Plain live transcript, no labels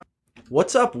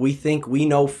What's up, We Think We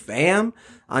Know fam?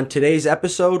 On today's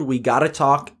episode, we gotta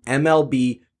talk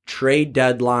MLB trade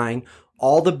deadline,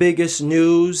 all the biggest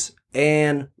news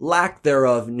and lack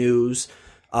thereof news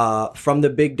from the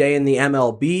big day in the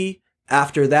MLB.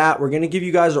 After that, we're going to give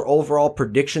you guys our overall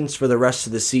predictions for the rest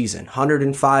of the season.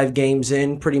 105 games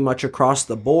in, pretty much across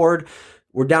the board.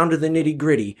 We're down to the nitty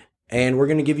gritty, and we're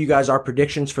going to give you guys our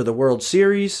predictions for the World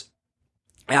Series.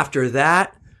 After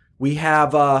that, we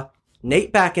have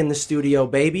Nate back in the studio,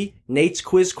 baby. Nate's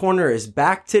Quiz Corner is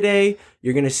back today.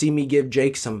 You're going to see me give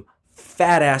Jake some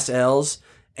fat-ass L's.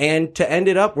 And to end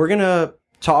it up, we're going to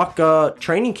talk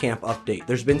training camp update.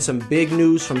 There's been some big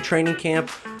news from training camp,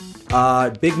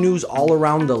 big news all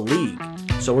around the league.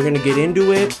 So we're going to get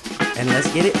into it, and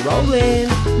let's get it rolling.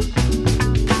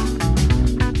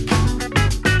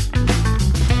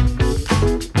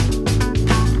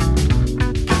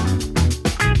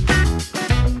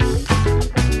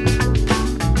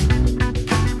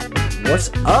 What's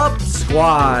up,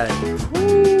 squad?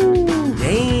 Woo,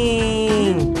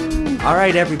 dang. All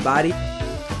right, everybody.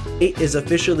 It is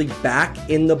officially back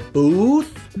in the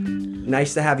booth.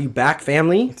 Nice to have you back,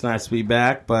 family. It's nice to be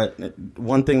back, but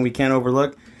one thing we can't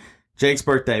overlook, Jake's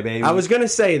birthday, baby. I was going to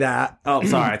say that. Oh,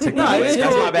 sorry. I took that away.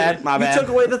 That's my bad. My bad. You took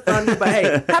away the thunder, but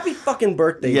hey, happy fucking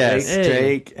birthday, yes,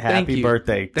 Jake. Jake, happy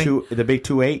birthday. The big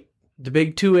 2-8. The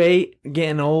big 2-8,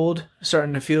 getting old,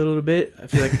 starting to feel a little bit. I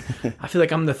feel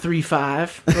like I'm the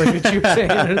 3-5, like what you were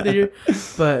saying earlier.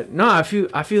 But no, I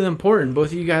feel important. Both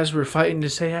of you guys were fighting to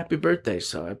say happy birthday,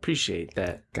 so I appreciate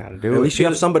that. Gotta do it. At least you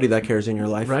have somebody that cares in your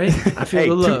life, right? I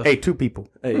feel the love. Two people.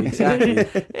 Hey,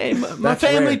 exactly. Hey, my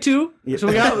family rare. Too. So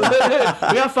we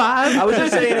got 5. I was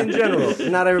just saying in general.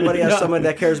 Not everybody has someone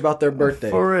that cares about their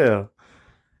birthday. For real.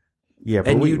 Yeah,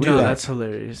 but and we do that. That's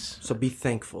hilarious. So be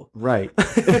thankful. Right.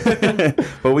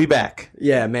 But we back.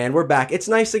 Yeah, man, we're back. It's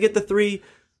nice to get the 3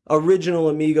 original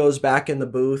amigos back in the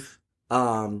booth.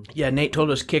 Yeah, Nate told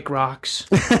us kick rocks.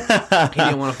 He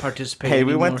didn't want to participate Hey,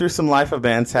 anymore. we went through some life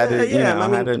events. Had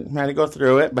to go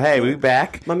through it. But hey, we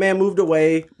back. My man moved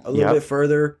away a little bit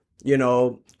further.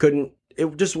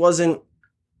 It just wasn't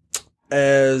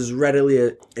as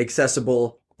readily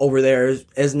accessible over there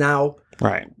as now.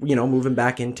 Right. Moving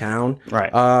back in town.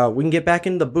 Right. We can get back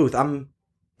in the booth. I'm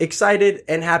excited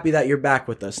and happy that you're back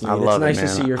with us, Nate. I love it's nice it,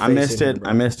 man. to see your face. I missed it. Bro.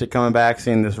 I missed it coming back,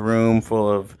 seeing this room full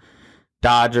of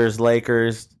Dodgers,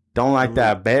 Lakers. Don't like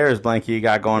that Bears blanket you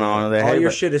got going on over there. All your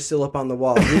shit is still up on the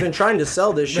wall. We've been trying to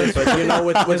sell this shit, but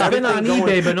with it's been on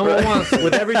eBay, but no one wants it.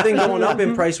 With everything going up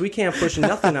in price, we can't push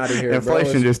nothing out of here.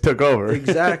 Inflation just took over.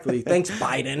 Exactly. Thanks,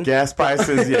 Biden. Gas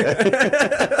prices,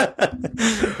 yeah.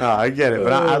 I get it,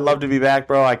 but I love to be back,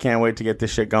 bro. I can't wait to get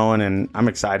this shit going, and I'm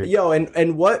excited. Yo,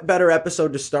 and what better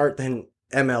episode to start than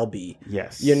MLB?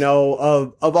 Yes.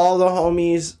 Of all the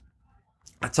homies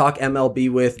I talk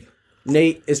MLB with,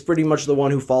 Nate is pretty much the one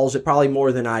who follows it probably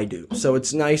more than I do. So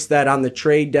it's nice that on the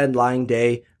trade deadline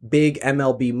day, big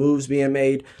MLB moves being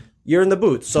made, you're in the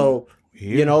booth. So,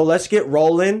 let's get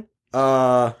rolling.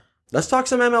 Let's talk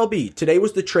some MLB. Today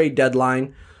was the trade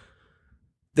deadline.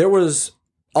 There was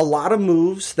a lot of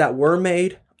moves that were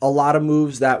made, a lot of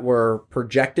moves that were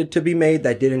projected to be made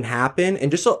that didn't happen,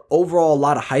 and just overall a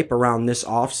lot of hype around this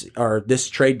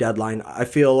trade deadline. I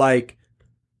feel like,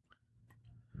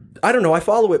 I don't know, I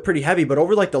follow it pretty heavy, but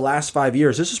over like the last 5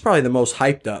 years, this is probably the most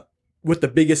hyped up with the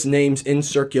biggest names in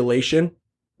circulation.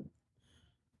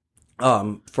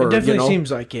 It definitely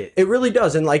seems like it. It really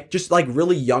does. And just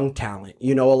really young talent.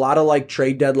 A lot of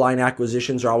trade deadline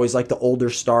acquisitions are always like the older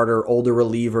starter, older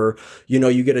reliever.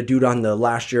 You get a dude on the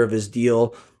last year of his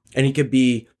deal and he could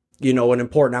be, an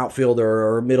important outfielder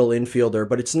or a middle infielder,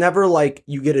 but it's never like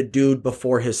you get a dude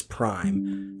before his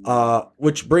prime.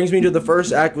 Which brings me to the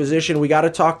first acquisition. We got to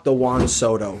talk the Juan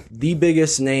Soto, the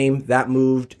biggest name that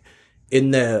moved in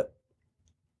the,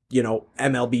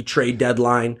 MLB trade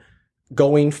deadline,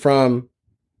 going from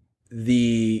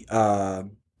the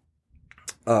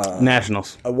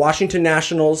Nationals, Washington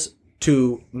Nationals,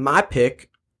 to my pick,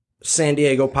 San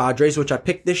Diego Padres, which I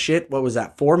picked this shit, what was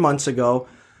that, 4 months ago.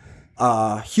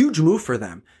 Huge move for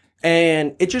them.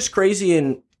 And it's just crazy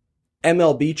in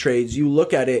MLB trades. You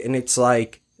look at it and it's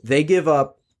like they give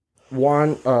up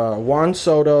Juan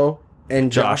Soto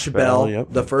and Josh Bell,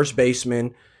 the first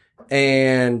baseman,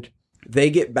 and they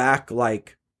get back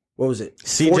what was it?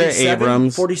 CJ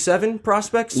Abrams. 47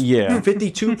 prospects? Yeah.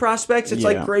 52 prospects? It's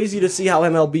crazy to see how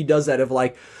MLB does that of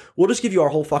we'll just give you our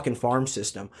whole fucking farm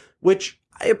system, which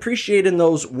I appreciate in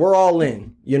those. We're all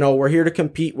in. We're here to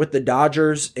compete with the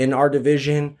Dodgers in our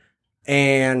division,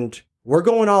 and we're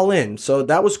going all in. So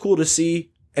that was cool to see.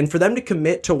 And for them to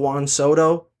commit to Juan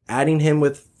Soto, adding him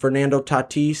with Fernando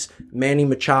Tatis, Manny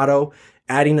Machado,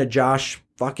 adding a Josh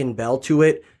fucking Bell to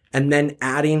it, and then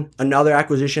adding another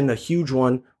acquisition, a huge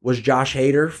one, was Josh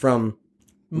Hader from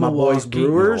my boys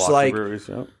Brewers. Milwaukee Brewers,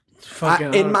 yep.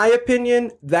 In my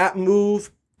opinion, that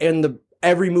move and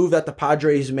every move that the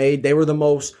Padres made, they were the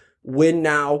most win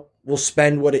now, will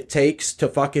spend what it takes to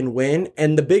fucking win,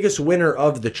 and the biggest winner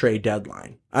of the trade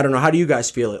deadline. I don't know. How do you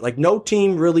guys feel it? Like, no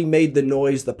team really made the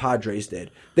noise the Padres did.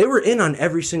 They were in on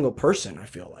every single person, I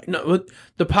feel like. No,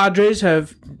 the Padres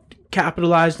have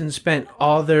capitalized and spent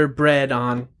all their bread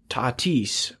on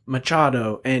Tatis,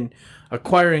 Machado, and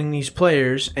acquiring these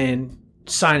players and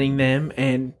signing them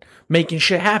and making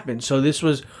shit happen. So this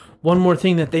was one more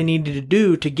thing that they needed to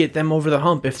do to get them over the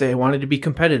hump if they wanted to be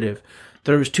competitive.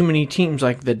 There was too many teams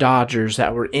like the Dodgers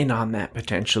that were in on that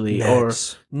potentially,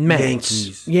 Mets, or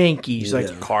Mets, Yankees,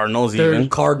 like Cardinals, even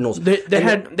Cardinals. They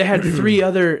had three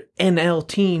other NL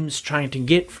teams trying to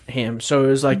get him. So it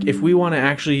was like, if we want to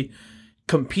actually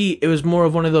compete, it was more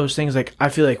of one of those things. Like, I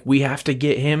feel like we have to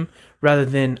get him rather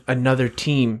than another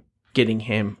team getting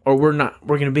him, or we're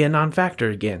going to be a non-factor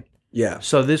again. Yeah.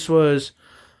 So this was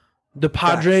the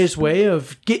Padres' way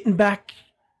of getting back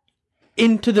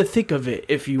into the thick of it,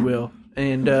 if you will.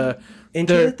 And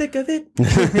into the thick of it.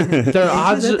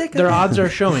 their odds are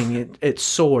showing it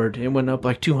soared. It went up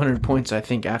like 200 points, I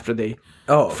think, after they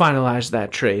finalized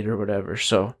that trade or whatever.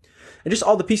 So, and just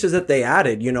all the pieces that they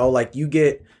added, like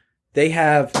they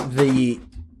have the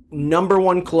number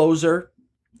one closer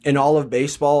in all of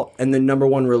baseball and the number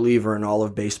one reliever in all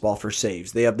of baseball for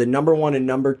saves. They have the number one and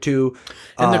number two.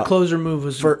 And the closer move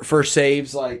was for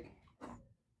saves. Like,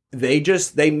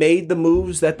 they made the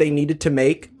moves that they needed to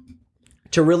make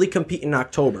to really compete in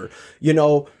October.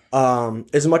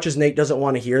 As much as Nate doesn't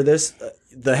want to hear this,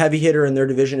 the heavy hitter in their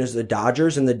division is the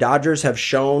Dodgers, and the Dodgers have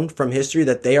shown from history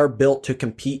that they are built to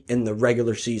compete in the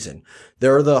regular season.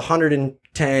 They're the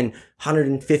 110,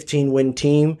 115 win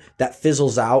team that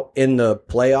fizzles out in the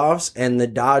playoffs, and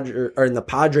the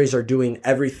Padres are doing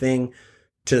everything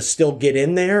to still get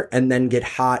in there and then get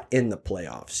hot in the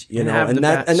playoffs.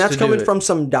 And that's coming from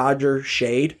some Dodger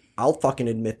shade. I'll fucking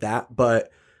admit that, but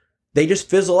they just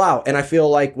fizzle out. And I feel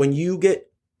like when you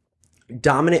get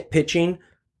dominant pitching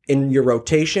in your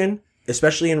rotation,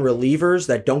 especially in relievers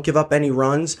that don't give up any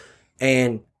runs,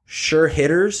 and sure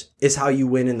hitters, is how you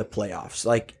win in the playoffs.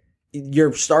 Like,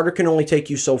 your starter can only take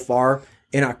you so far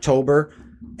in October,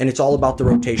 and it's all about the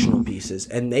rotational pieces.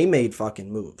 And they made fucking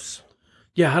moves.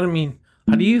 Yeah, how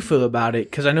do you feel about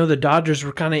it? Because I know the Dodgers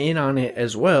were kind of in on it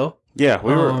as well. Yeah,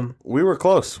 we were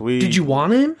close. Did you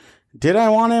want him? Did I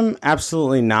want him?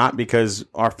 Absolutely not, because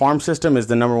our farm system is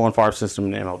the number one farm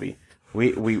system in MLB.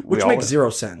 Which makes zero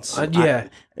sense. Yeah.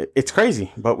 It's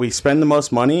crazy, but we spend the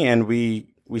most money, and we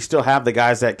still have the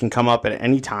guys that can come up at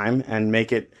any time and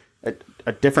make it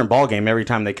a different ball game every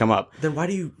time they come up. Then why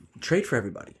do you trade for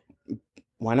everybody?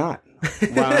 Why not?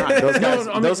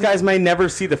 Those guys may never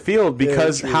see the field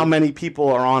because how many people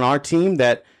are on our team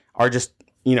that are just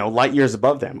light years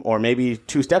above them, or maybe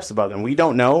 2 steps above them. We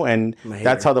don't know, and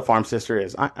that's how the farm system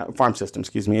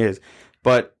is.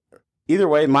 But either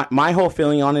way, my whole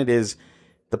feeling on it is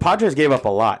the Padres gave up a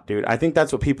lot, dude. I think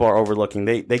that's what people are overlooking.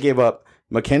 They gave up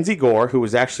Mackenzie Gore, who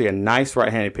was actually a nice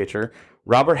right-handed pitcher,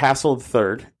 Robert Hassel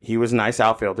III, he was a nice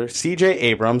outfielder, C.J.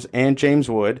 Abrams, and James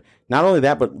Wood. Not only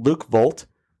that, but Luke Voigt.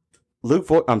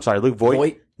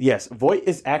 Yes, Voigt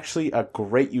is actually a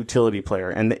great utility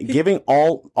player, and giving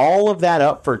all of that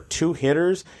up for 2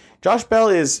 hitters, Josh Bell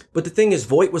is. But the thing is,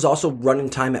 Voigt was also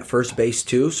running time at first base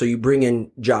too, so you bring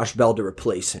in Josh Bell to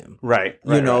replace him, right?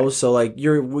 So like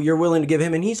you're willing to give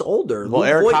him, and he's older. Well,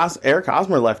 Eric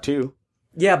Hosmer left too.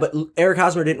 Yeah, but Eric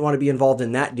Hosmer didn't want to be involved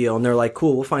in that deal, and they're like,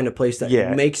 "Cool, we'll find a place that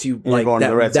makes you like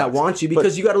that wants you."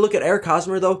 Because you got to look at Eric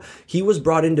Hosmer though; he was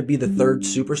brought in to be the third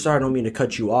superstar. I don't mean to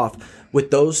cut you off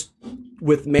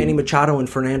with Manny Machado and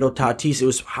Fernando Tatis. It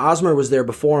was Hosmer was there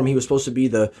before him. He was supposed to be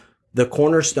the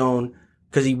cornerstone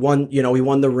because he won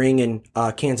the ring in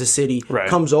Kansas City. Right.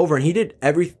 Comes over and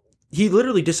he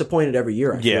literally disappointed every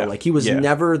year. I feel like he was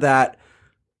never that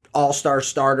all-star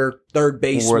starter, third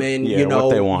baseman,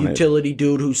 utility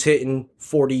dude who's hitting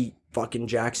 40 fucking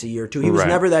jacks a year too. He was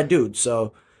never that dude.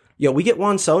 So, we get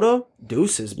Juan Soto,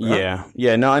 deuces, bro.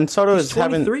 Yeah. No, and Soto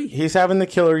he's having the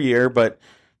killer year, but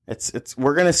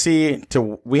we're gonna see.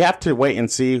 We have to wait and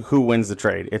see who wins the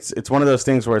trade. It's one of those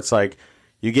things where it's like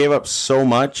you gave up so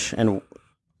much, and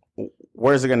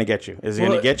where's it going to get you? Is it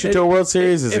going to get you to a World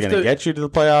Series? Is it going to get you to the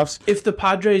playoffs? If the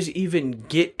Padres even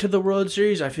get to the World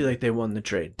Series, I feel like they won the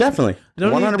trade. Definitely.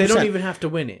 100%. They don't even have to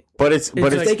win it. But if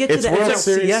they get to the World NLCS,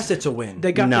 Series, it's a win.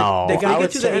 They got to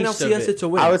get to the taste of NLCS, it. it's a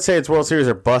win. I would say it's World Series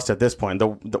or bust at this point.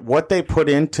 What they put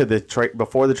into the trade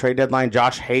before the trade deadline,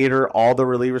 Josh Hader, all the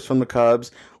relievers from the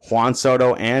Cubs, Juan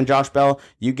Soto, and Josh Bell,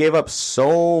 you gave up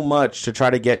so much to try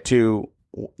to get to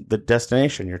the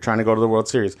destination. You're trying to go to the World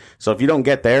Series. So if you don't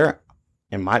get there,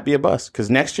 it might be a bust. Because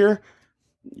next year,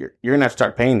 you're going to have to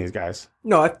start paying these guys.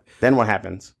 Then what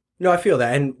happens? No, I feel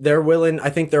that. And they're willing, I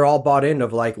think they're all bought in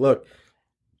of like, look,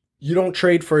 you don't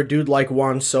trade for a dude like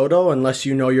Juan Soto unless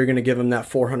you know you're going to give him that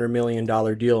 $400 million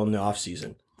deal in the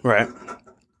offseason. Right.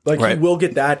 He will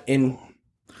get that in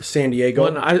San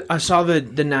Diego. Well, I saw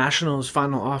that the Nationals'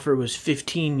 final offer was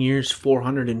 15 years,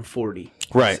 $440.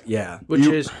 Right. Yeah.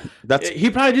 He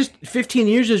probably just 15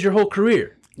 years is your whole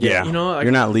career. Yeah. You know, like,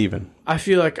 you're not leaving. I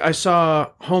feel like I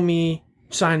saw homie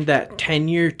signed that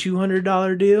 10-year,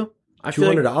 $200 deal.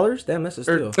 $200? Damn, that's a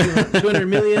steal. $200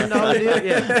 million deal?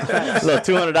 Yeah. A little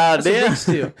 $200 deal. Big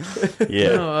steal.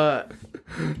 Yeah.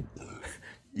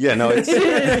 Yeah, no, it's...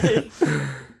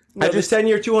 Just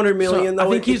 10-year, $200 million. I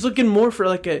think he's looking more for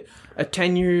like a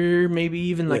 10-year, maybe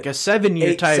even like a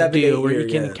 7-year type deal where he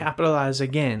can capitalize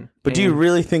again. But do you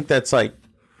really think that's like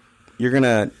you're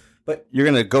gonna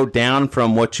go down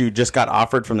from what you just got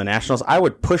offered from the Nationals? I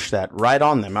would push that right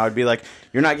on them. I would be like,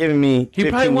 you're not giving me 15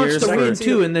 He probably wants years to win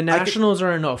too, and the Nationals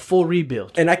are in a full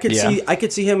rebuild. And I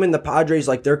could see him in the Padres,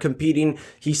 like they're competing.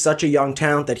 He's such a young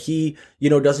talent that he,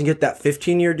 doesn't get that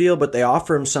 15-year deal, but they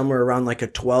offer him somewhere around like a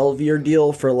 12-year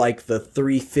deal for like the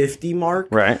 350 mark.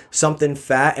 Right. Something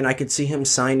fat, and I could see him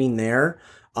signing there.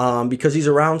 Because he's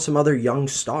around some other young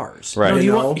stars. Right.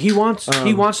 He wants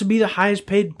to be the highest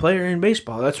paid player in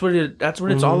baseball. That's what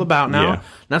it's all about now. Yeah. And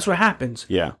that's what happens.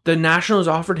 Yeah. The Nationals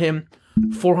offered him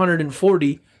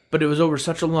 $440, but it was over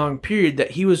such a long period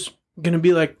that he was going to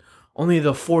be like only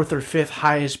the 4th or 5th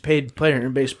highest paid player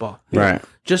in baseball. Right.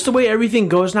 Just the way everything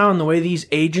goes now and the way these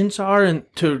agents are and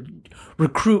to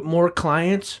recruit more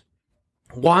clients,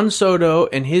 Juan Soto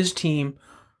and his team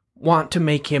want to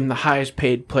make him the highest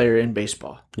paid player in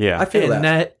baseball. Yeah. I feel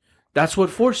that's what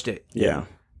forced it. Yeah.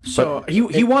 So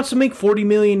he wants to make $40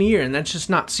 million a year, and that's just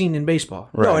not seen in baseball.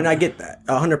 Right. No, and I get that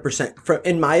 100%.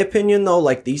 In my opinion, though,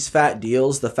 like these fat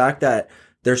deals, the fact that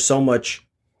there's so much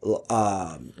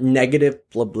negative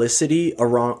publicity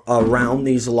around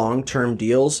these long-term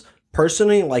deals.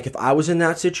 Personally, like if I was in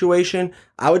that situation,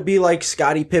 I would be like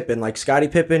Scottie Pippen. Like Scottie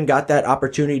Pippen got that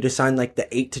opportunity to sign like the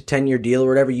 8 to 10 year deal or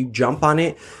whatever. You jump on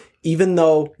it. Even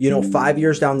though, 5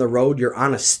 years down the road, you're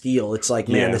on a steal. It's like,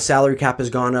 man, the salary cap has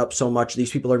gone up so much.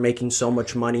 These people are making so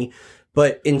much money.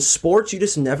 But in sports, you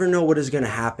just never know what is going to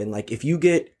happen. Like if you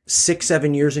get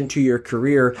 6-7 years into your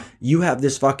career, you have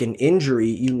this fucking injury.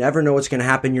 You never know what's going to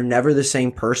happen. You're never the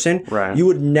same person. Right. You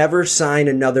would never sign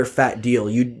another fat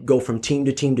deal. You'd go from team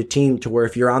to team to team to where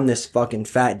if you're on this fucking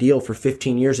fat deal for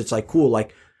 15 years, it's like, cool,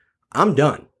 like I'm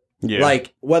done. Yeah.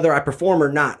 Like whether I perform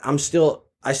or not,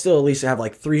 I still at least have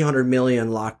like 300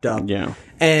 million locked up. Yeah.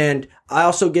 And I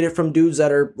also get it from dudes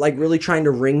that are like really trying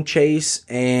to ring chase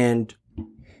and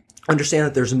understand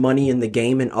that there's money in the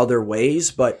game in other ways.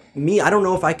 But me, I don't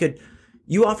know if I could.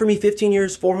 You offer me 15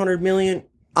 years, 400 million.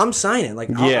 I'm signing.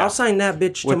 Like I'll sign that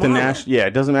bitch with tomorrow.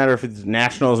 It doesn't matter if it's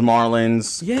Nationals,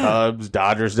 Marlins, Cubs,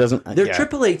 Dodgers. They're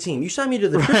AAA team. You sign me to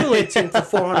the AAA team for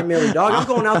 400 million, dog. I'm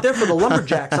going out there for the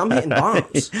Lumberjacks. I'm hitting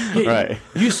bombs. Right.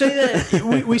 You say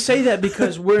that we say that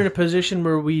because we're in a position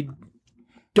where we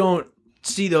don't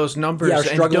see those numbers. Yeah, we're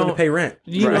struggling to pay rent.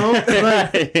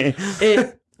 But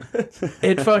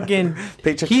it fucking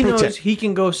he knows he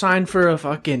can go sign for a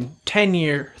fucking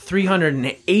 10-year,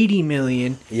 $380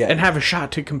 million and have a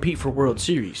shot to compete for World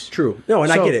Series. True. No,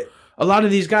 and I get it. A lot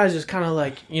of these guys is kind of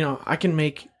like, I can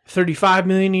make $35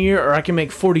 million a year or I can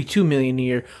make $42 million a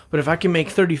year. But if I can make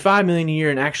 $35 million a year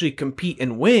and actually compete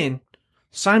and win,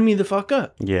 sign me the fuck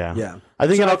up. Yeah. Yeah. I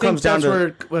think it all comes down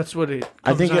to that's what it comes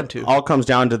I think down it to. all comes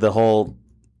down to the whole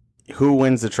who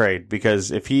wins the trade, because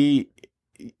if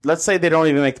let's say they don't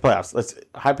even make the playoffs.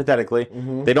 Hypothetically,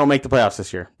 they don't make the playoffs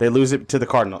this year. They lose it to the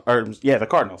Cardinals. The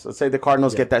Cardinals. Let's say the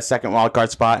Cardinals get that second wild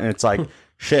card spot, and it's like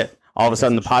shit. All of a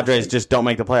sudden, the Padres just don't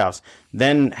make the playoffs.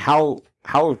 Then how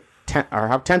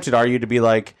tempted are you to be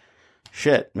like,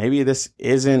 shit? Maybe this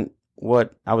isn't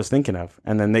what I was thinking of,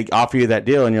 and then they offer you that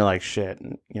deal, and you're like, shit.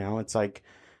 And, it's like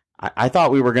I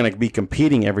thought we were going to be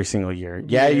competing every single year.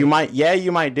 Yeah, you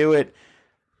might do it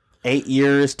 8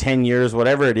 years, 10 years,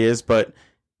 whatever it is, but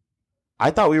I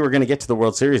thought we were going to get to the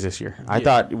World Series this year. I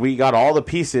thought we got all the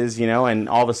pieces, and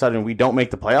all of a sudden we don't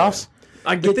make the playoffs.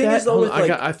 I get thing that. is, though, with, like,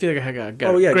 I feel like I got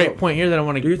Oh, a yeah, great go. point here that I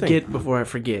want your to thing. get before I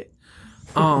forget.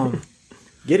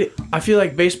 Get it? I feel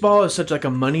like baseball is such like a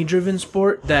money-driven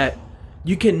sport that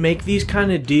you can make these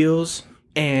kind of deals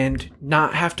and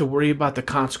not have to worry about the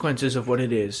consequences of what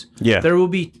it is. Yeah. There will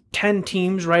be 10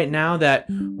 teams right now that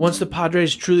once the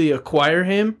Padres truly acquire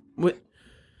him,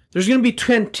 there's going to be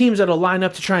 10 teams that'll line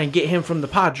up to try and get him from the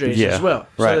Padres Yeah, as well,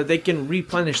 so right. that they can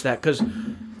replenish that, because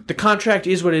the contract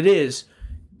is what it is.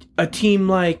 A team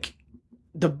like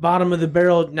the bottom of the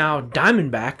barrel now,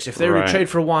 Diamondbacks, if they were Right. to trade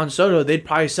for Juan Soto, they'd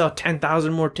probably sell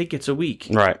 10,000 more tickets a week,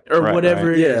 Right. or right,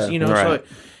 whatever right. it is. Yeah. You know, Right.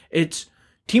 so it's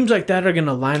teams like that are going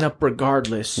to line up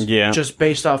regardless, Yeah. just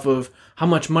based off of how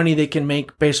much money they can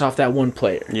make based off that one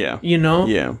player. Yeah. You know?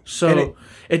 Yeah. So And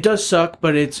it does suck,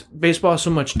 but it's baseball is so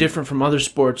much different from other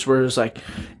sports where it's like,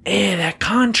 that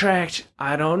contract,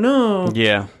 I don't know.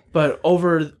 Yeah. But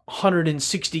over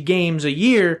 160 games a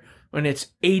year, when it's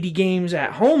 80 games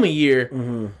at home a year,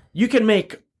 you can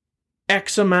make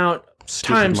X amount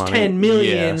times money. 10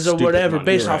 millions Yeah, or stupid whatever money.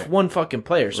 based Right. off one fucking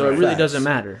player. So it Right. really Facts. doesn't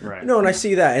matter. Right. No, and I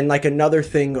see that. And like another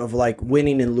thing of like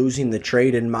winning and losing the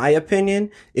trade, in my opinion,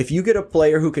 if you get a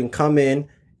player who can come in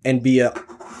and be a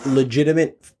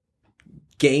legitimate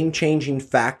game-changing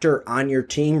factor on your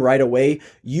team right away,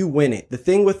 you win it. The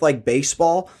thing with like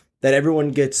baseball that everyone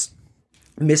gets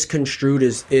misconstrued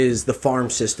is the farm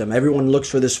system. Everyone looks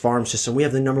for this farm system. We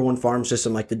have the number one farm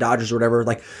system, like the Dodgers or whatever.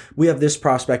 Like, we have this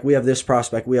prospect, we have this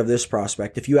prospect, we have this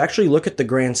prospect. If you actually look at the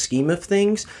grand scheme of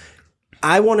things,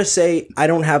 I want to say, I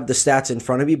don't have the stats in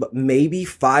front of me, but maybe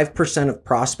 5% of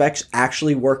prospects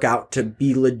actually work out to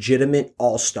be legitimate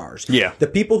all-stars. Yeah. The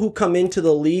people who come into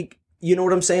the league, you know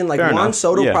what I'm saying? Like, Fair Juan enough.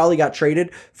 Soto Yeah. probably got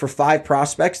traded for 5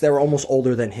 prospects that were almost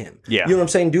older than him. Yeah. You know what I'm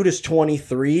saying? Dude is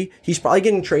 23. He's probably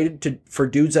getting traded for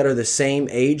dudes that are the same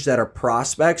age that are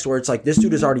prospects, where it's like, this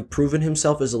dude has already proven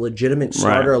himself as a legitimate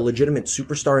starter, Right. a legitimate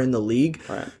superstar in the league,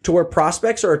 to where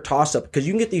prospects are a toss-up, because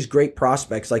you can get these great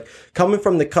prospects. Like, coming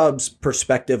from the Cubs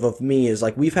perspective of me is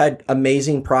like, we've had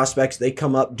amazing prospects. They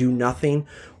come up, do nothing,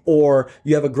 or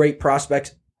you have a great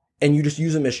prospect and you just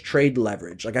use them as trade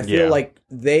leverage. Like, I feel Yeah. like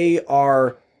they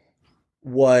are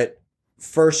what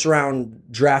first round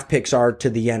draft picks are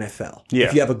to the NFL. Yeah.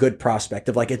 If you have a good prospect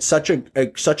of like, it's such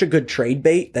a good trade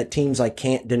bait that teams like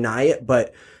can't deny it.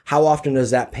 But how often does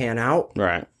that pan out?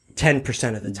 Right.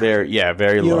 10% of the time.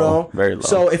 Very You low. know? Very low.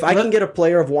 So if I can get a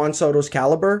player of Juan Soto's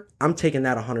caliber, I'm taking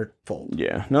that 100-fold.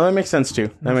 yeah. No, that makes sense too.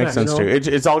 That makes fact, sense you know?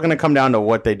 too. It's all going to come down to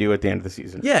what they do at the end of the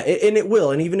season. Yeah, and it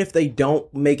will. And even if they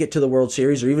don't make it to the World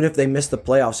Series, or even if they miss the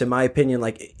playoffs, in my opinion,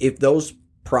 like, if those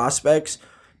prospects,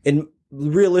 and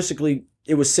realistically,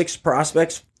 it was 6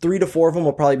 prospects, 3 to 4 of them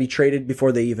will probably be traded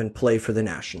before they even play for the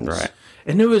Nationals. Right.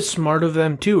 And it was smart of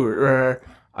them too. Or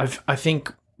I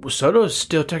think Soto is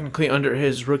still technically under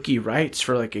his rookie rights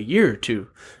for like a year or two.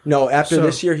 No, after So-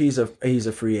 this year, he's a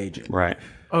free agent. Right.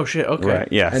 Oh shit! Okay. Right.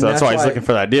 Yeah. And So that's why he's that's why- looking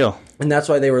for that deal. And that's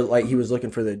why they were like, he was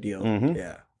looking for the deal. Mm-hmm.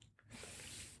 Yeah.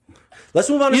 Let's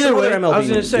move on to Either some way, other MLB I was going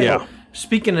to news. say. Yeah.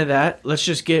 Speaking of that, let's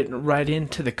just get right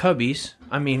into the Cubbies.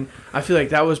 I mean, I feel like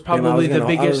that was Damn, probably I the was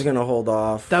biggest. going to hold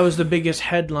off. That was the biggest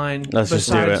headline. Let's just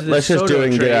do besides it. the Let's just do Soto it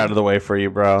and trade. get out of the way for you,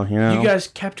 bro. You know. You guys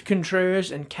kept Contreras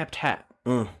and kept Happ.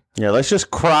 Yeah. Let's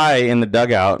just cry in the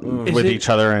dugout Is with it- each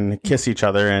other and kiss each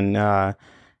other and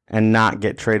not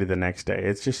get traded the next day.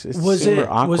 It's just Was super it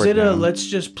awkward. was it a man. let's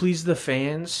just please the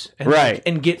fans and Right.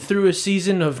 and get through a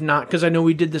season of not, because I know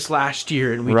we did this last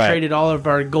year and we Right. traded all of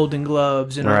our Golden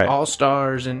Gloves and Right. our All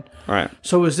Stars, and Right.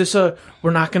 so was this a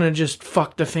we're not gonna just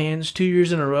fuck the fans 2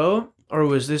 years in a row, or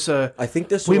was this a I think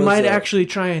this we was might a- actually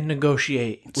try and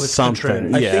negotiate with Something.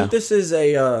 Contreras I Yeah. think this is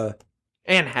a...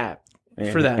 and Happ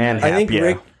for that and matter. I think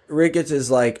yeah. Ricketts is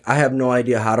like, I have no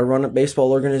idea how to run a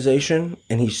baseball organization,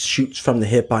 and he shoots from the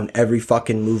hip on every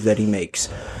fucking move that he makes.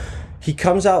 He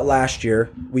comes out last year,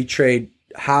 we trade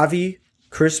Javi,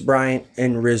 Chris Bryant,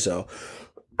 and Rizzo.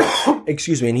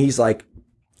 Excuse me, and he's like,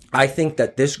 I think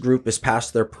that this group is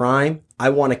past their prime. I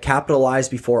want to capitalize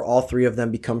before all 3 of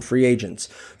them become free agents.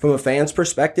 From a fan's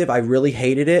perspective, I really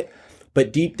hated it,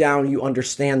 but deep down, you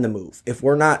understand the move. If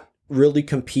we're not really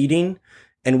competing,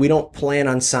 and we don't plan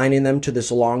on signing them to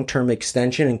this long-term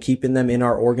extension and keeping them in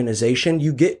our organization,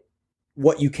 you get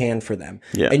what you can for them.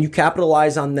 Yeah. And you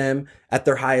capitalize on them at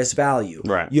their highest value.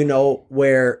 Right. You know,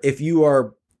 where if you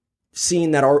are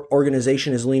seeing that our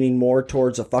organization is leaning more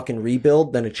towards a fucking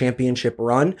rebuild than a championship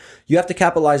run, you have to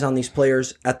capitalize on these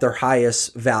players at their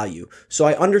highest value. So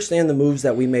I understand the moves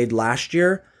that we made last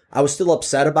year. I was still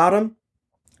upset about them.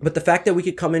 But the fact that we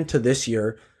could come into this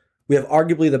year, We have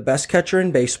arguably the best catcher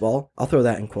in baseball. I'll throw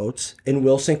that in quotes. In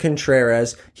Wilson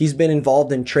Contreras. He's been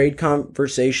involved in trade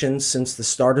conversations since the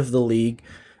start of the league,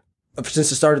 since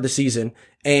the start of the season.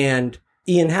 And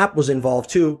Ian Happ was involved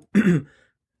too.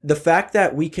 The fact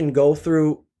that we can go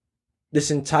through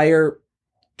this entire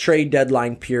trade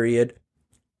deadline period,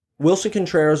 Wilson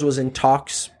Contreras was in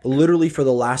talks literally for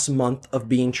the last month of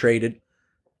being traded.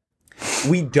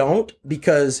 We don't,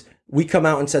 because we come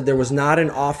out and said there was not an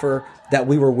offer that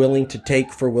we were willing to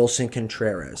take for Wilson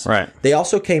Contreras. Right. They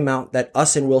also came out that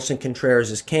us and Wilson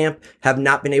Contreras' camp have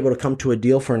not been able to come to a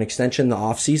deal for an extension in the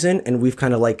offseason, and we've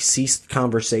kind of like ceased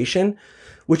conversation,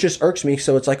 which just irks me.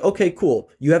 So it's like, okay, cool.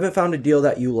 You haven't found a deal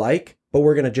that you like, but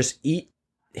we're going to just eat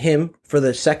him for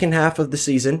the second half of the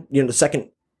season, the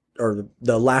second or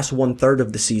the last 1/3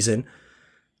 of the season,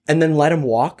 and then let him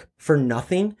walk for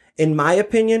nothing. In my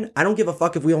opinion, I don't give a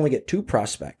fuck if we only get 2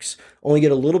 prospects, only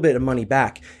get a little bit of money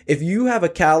back. If you have a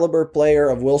caliber player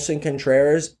of Wilson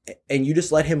Contreras and you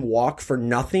just let him walk for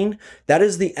nothing, that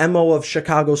is the MO of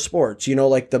Chicago sports.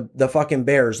 Like the fucking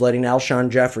Bears letting Alshon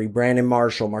Jeffrey, Brandon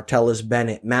Marshall, Martellus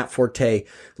Bennett, Matt Forte,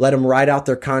 let them ride out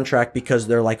their contract because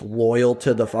they're like loyal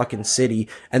to the fucking city,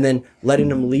 and then letting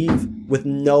them leave with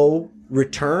no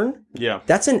return. Yeah.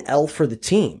 That's an L for the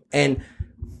team. And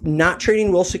not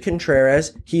trading Wilson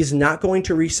Contreras, he's not going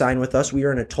to re-sign with us. We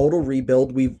are in a total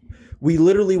rebuild. We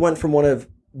literally went from one of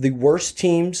the worst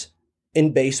teams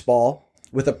in baseball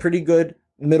with a pretty good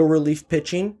middle relief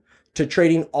pitching to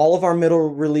trading all of our middle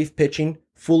relief pitching,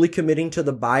 fully committing to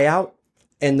the buyout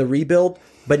and the rebuild,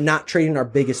 but not trading our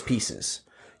biggest pieces.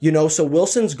 So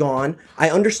Wilson's gone. I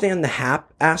understand the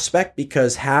Happ aspect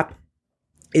because Happ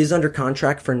is under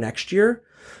contract for next year,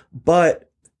 but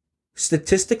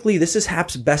statistically, this is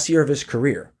Happ's best year of his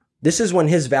career. This is when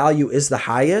his value is the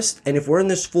highest. And if we're in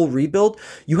this full rebuild,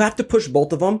 you have to push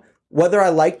both of them. Whether I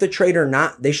like the trade or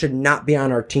not, they should not be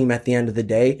on our team at the end of the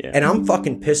day. Yeah. And I'm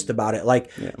fucking pissed about it.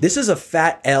 This is a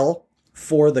fat L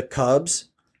for the Cubs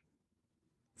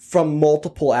from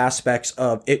multiple aspects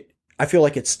of it. I feel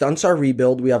like it stunts our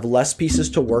rebuild. We have less pieces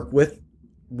to work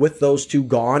with those 2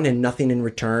 gone and nothing in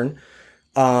return.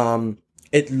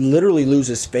 It literally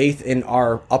loses faith in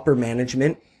our upper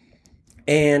management.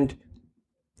 And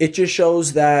it just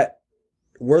shows that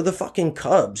we're the fucking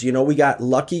Cubs. We got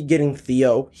lucky getting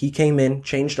Theo. He came in,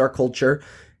 changed our culture,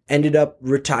 ended up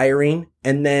retiring.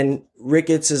 And then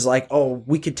Ricketts is like, oh,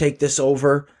 we could take this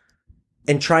over,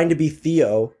 and trying to be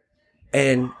Theo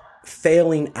and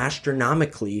failing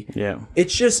astronomically. Yeah.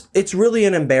 It's really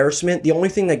an embarrassment. The only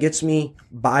thing that gets me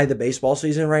by the baseball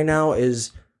season right now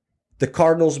is the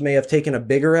Cardinals may have taken a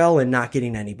bigger L and not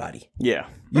getting anybody. Yeah.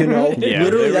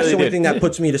 Literally, that's the only thing that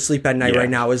puts me to sleep at night right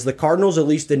now is the Cardinals at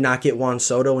least did not get Juan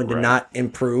Soto and did not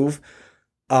improve.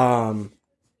 But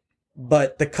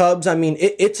the Cubs,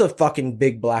 it's a fucking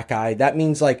big black eye. That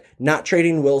means not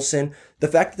trading Wilson. The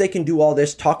fact that they can do all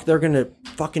this, they're going to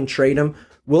fucking trade him.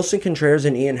 Wilson Contreras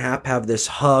and Ian Happ have this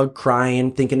hug,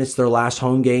 crying, thinking it's their last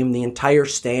home game. The entire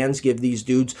stands give these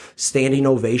dudes standing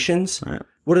ovations. Right.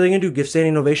 What are they going to do? Give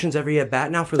standing ovations every at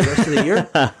bat now for the rest of the year?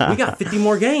 We got 50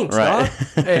 more games, dog.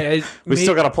 Hey, we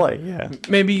still got to play. Yeah.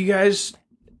 Maybe you guys,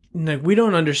 we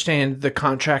don't understand the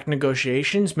contract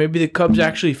negotiations. Maybe the Cubs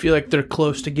actually feel like they're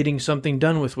close to getting something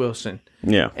done with Wilson.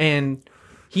 Yeah. And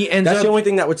that's the only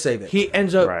thing that would save it. He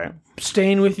ends up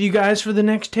staying with you guys for the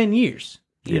next 10 years.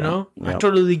 Yep. I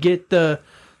totally get the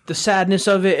sadness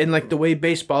of it, and the way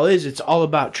baseball is, it's all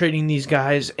about trading these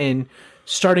guys and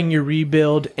starting your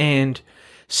rebuild and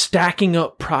stacking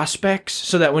up prospects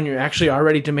so that when you're actually all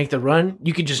ready to make the run,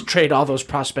 you can just trade all those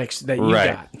prospects that you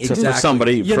got. Exactly. For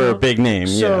somebody, for a big name.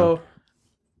 So,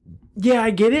 I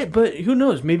get it, but who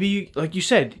knows? Maybe, like you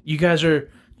said, you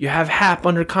have Happ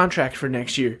under contract for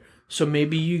next year. So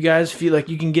maybe you guys feel like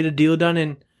you can get a deal done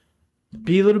and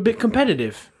be a little bit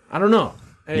competitive. I don't know.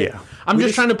 Yeah. I'm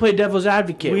just trying to play devil's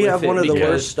advocate. We have one of the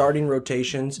worst starting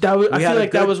rotations. I feel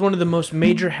like that was one of the most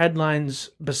major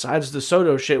headlines besides the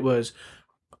Soto shit was,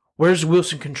 where's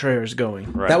Wilson Contreras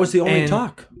going? Right. That was the only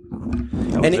talk.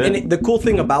 And the cool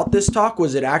thing about this talk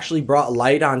was it actually brought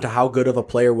light onto how good of a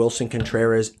player Wilson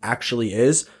Contreras actually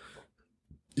is.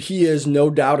 He is no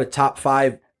doubt a top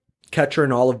 5 catcher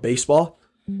in all of baseball.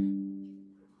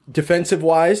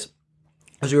 Defensive-wise,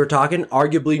 as we were talking,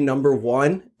 arguably number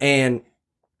 1. And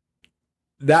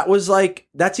that was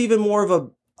that's even more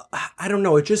of I don't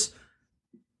know,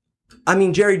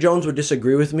 Jerry Jones would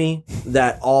disagree with me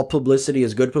that all publicity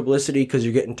is good publicity because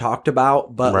you're getting talked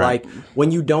about. But when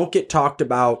you don't get talked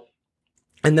about,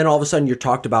 and then all of a sudden you're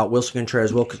talked about Wilson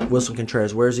Contreras,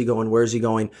 where is he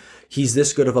going? He's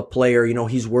this good of a player,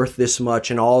 he's worth this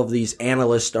much. And all of these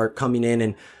analysts start coming in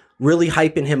and really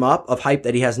hyping him up, of hype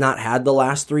that he has not had the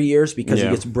last 3 years because he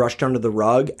gets brushed under the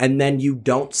rug, and then you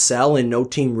don't sell and no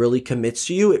team really commits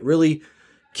to you, it really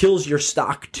kills your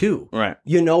stock too. Right.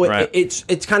 You know,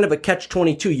 it's kind of a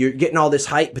catch-22. You're getting all this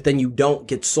hype, but then you don't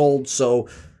get sold, so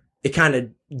it kind of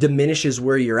diminishes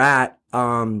where you're at.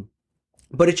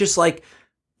 But it's just like,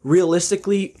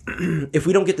 realistically, if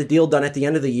we don't get the deal done at the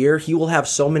end of the year, he will have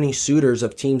so many suitors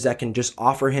of teams that can just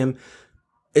offer him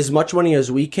as much money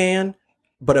as we can,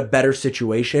 but a better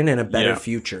situation and a better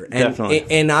future. And definitely.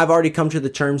 And I've already come to the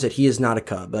terms that he is not a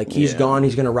Cub. Like, he's gone.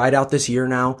 He's going to ride out this year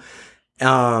now.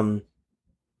 The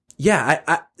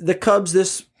Cubs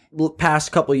this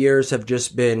past couple years have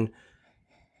just been,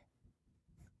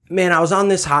 man, I was on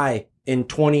this high in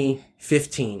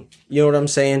 2015. You know what I'm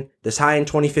saying? This high in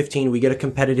 2015, we get a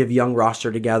competitive young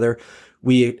roster together.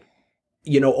 We,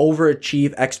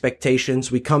 overachieve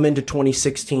expectations. We come into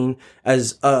 2016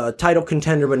 as a title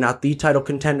contender, but not the title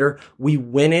contender. We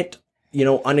win it,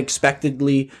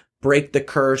 unexpectedly, break the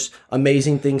curse.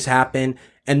 Amazing things happen.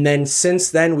 And then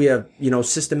since then, we have,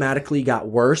 systematically got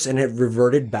worse and have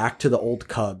reverted back to the old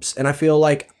Cubs. And I feel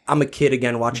like I'm a kid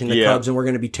again watching the Cubs, and we're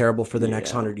going to be terrible for the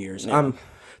next 100 years. Yeah.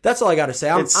 That's all I got to say.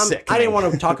 I didn't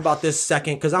want to talk about this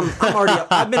second because I'm already,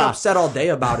 I've been upset all day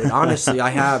about it. Honestly, I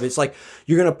have. It's like,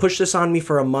 you're going to push this on me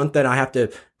for a month, and I have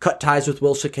to cut ties with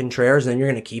Wilson Contreras, and then you're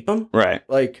going to keep him? Right.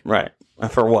 Right.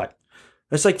 For what?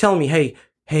 It's like telling me,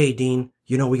 hey, Dean,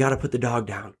 we got to put the dog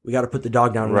down. We got to put the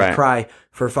dog down. And I cry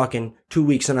for fucking 2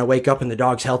 weeks, and I wake up and the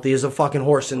dog's healthy as a fucking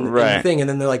horse and the thing. And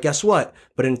then they're like, guess what?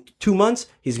 But in 2 months,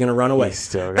 he's going to run away. He's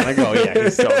still going to go. Yeah,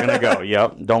 he's still going to go.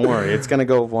 Yep. Don't worry. It's going to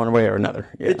go one way or another.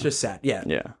 Yeah. It's just sad. Yeah.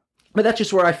 Yeah. But that's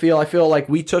just where I feel. I feel like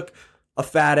we took a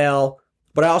fat L,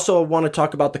 but I also want to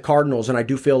talk about the Cardinals. And I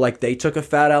do feel like they took a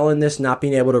fat L in this, not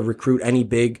being able to recruit any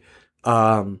big,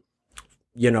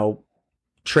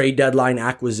 trade deadline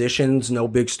acquisitions. No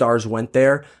big stars went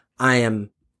there. I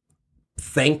am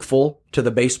thankful to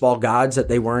the baseball gods that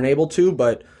they weren't able to,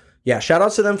 but yeah, shout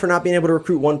outs to them for not being able to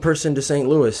recruit one person to St.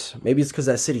 Louis. Maybe it's because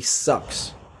that city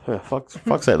sucks. Yeah, fuck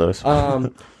St. Louis.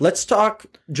 Let's talk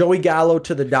Joey Gallo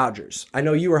to the Dodgers. I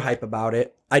know you were hype about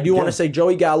it. I do want to say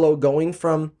Joey Gallo going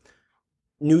from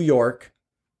New York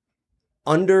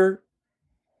under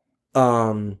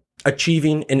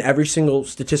achieving in every single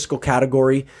statistical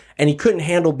category, and he couldn't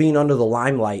handle being under the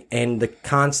limelight and the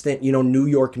constant, New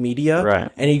York media.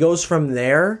 Right. And he goes from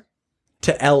there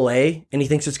to LA, and he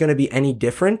thinks it's going to be any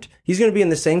different. He's going to be in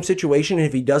the same situation, and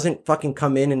if he doesn't fucking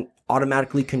come in and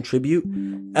automatically contribute,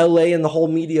 LA and the whole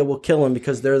media will kill him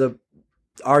because they're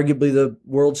arguably the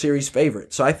World Series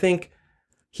favorite. So I think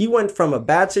he went from a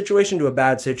bad situation to a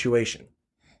bad situation.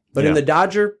 But in the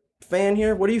Dodger fan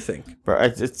here, what do you think?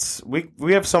 It's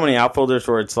we have so many outfielders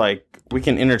where it's like we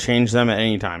can interchange them at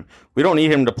any time. We don't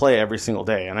need him to play every single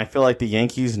day, and I feel like the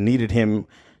Yankees needed him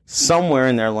somewhere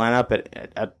in their lineup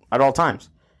at all times.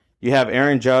 You have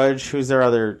Aaron Judge. Who's their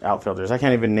other outfielders? I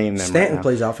can't even name them. Stanton right now.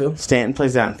 plays outfield. Stanton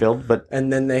plays outfield,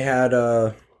 and then they had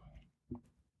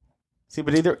see,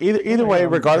 but either way,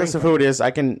 regardless of who it is,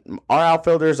 our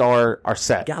outfielders are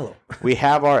set. Gallo. We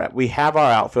have our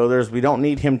outfielders. We don't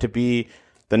need him to be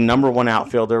the number one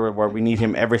outfielder where we need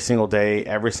him every single day,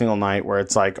 every single night, where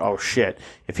it's like, oh shit,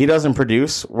 if he doesn't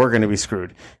produce, we're going to be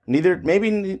screwed. Neither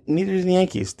did the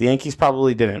Yankees. The Yankees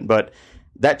probably didn't, but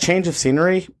that change of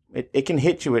scenery, it can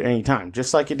hit you at any time,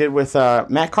 just like it did with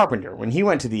Matt Carpenter when he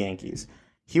went to the Yankees.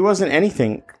 He wasn't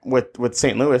anything with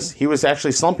St. Louis. He was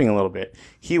actually slumping a little bit.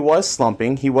 He was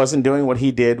slumping. He wasn't doing what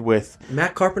he did with...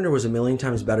 Matt Carpenter was a million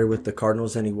times better with the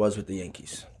Cardinals than he was with the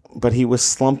Yankees. But he was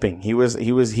slumping. He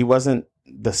wasn't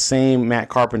the same Matt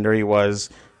Carpenter he was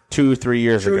 2-3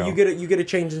 years ago. You get a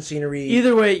change in scenery.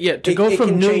 Either way, to go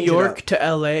from New York to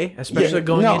LA, especially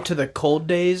going into the cold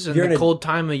days and the cold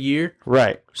time of year.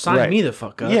 Right. Sign me the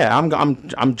fuck up. Yeah,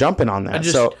 I'm jumping on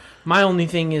that. My only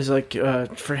thing is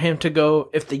for him to go,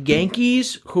 if the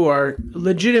Yankees, who are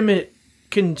legitimate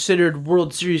considered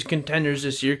World Series contenders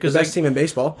this year, because the best team in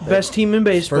baseball. First team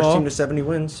to 70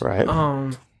 wins.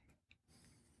 Right.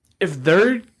 If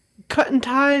they're cutting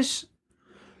ties,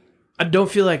 I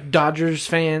don't feel like Dodgers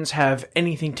fans have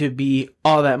anything to be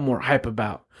all that more hype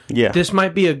about. Yeah. This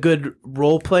might be a good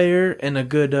role player and a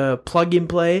good plug-and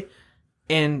play,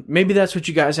 and maybe that's what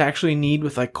you guys actually need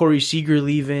with Corey Seager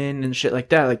leaving and shit like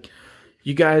that. Like,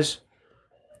 you guys,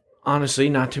 honestly,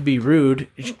 not to be rude,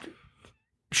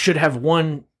 should have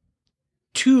won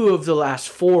 2 of the last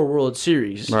 4 World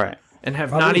Series. Right. And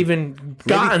have not even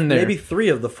gotten there. Maybe 3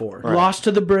 of the 4. Right. Lost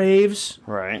to the Braves.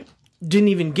 Right. Didn't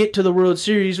even get to the World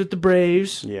Series with the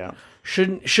Braves. Yeah.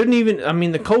 shouldn't even. I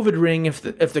mean, the COVID ring. If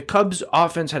the Cubs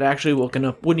offense had actually woken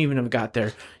up, wouldn't even have got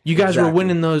there. You guys were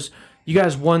winning those. You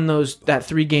guys won that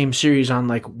 3-game series on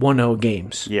like 1-0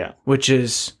 games. Yeah, which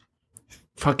is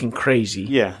fucking crazy.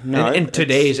 Yeah, no, in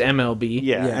today's MLB.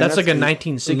 Yeah, that's like a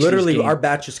 1960s. Literally, game. our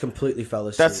bat just completely fell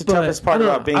asleep. That's the toughest part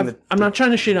about being. I'm not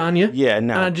trying to shit on you. Yeah,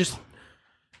 no.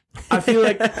 I feel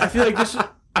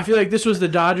like this was the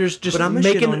Dodgers just but I'm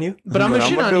making. Shit on you. But I'm gonna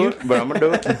shit on you. But I'm gonna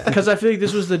do it because I feel like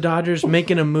this was the Dodgers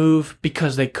making a move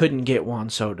because they couldn't get Juan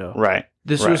Soto. Right.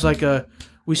 This was like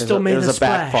we still made a splash.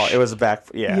 Back fall. It was a back.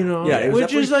 Yeah. You know. Yeah.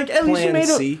 Which is like at least you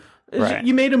made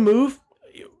you made a move.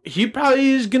 He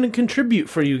probably is going to contribute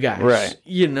for you guys. Right.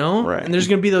 You know. Right. And there's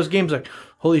going to be those games like,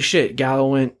 holy shit, Gallo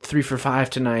went 3 for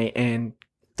 5 tonight, and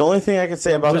the only thing I can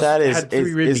say about that is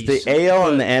the AL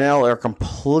and the NL are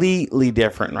completely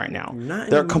different right now.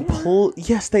 They're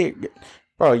Yes, they.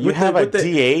 Bro, you have a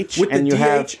DH and you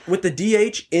have with the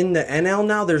DH in the NL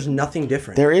now. There's nothing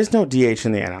different. There is no DH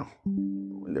in the NL.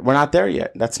 We're not there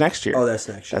yet. That's next year. Oh, that's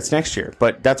next year. That's next year.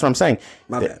 But that's what I'm saying.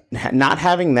 My bad. Not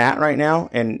having that right now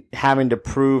and having to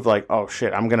prove like, oh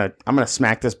shit, I'm gonna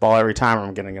smack this ball every time.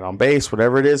 I'm gonna get on base,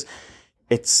 whatever it is.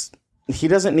 He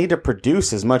doesn't need to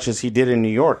produce as much as he did in New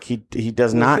York. He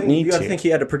does not need to. I think he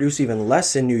had to produce even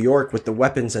less in New York with the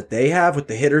weapons that they have, with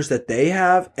the hitters that they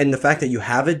have, and the fact that you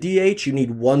have a DH, you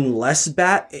need one less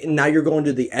bat. And now you're going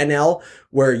to the NL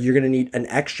where you're going to need an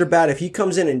extra bat. If he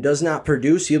comes in and does not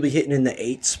produce, he'll be hitting in the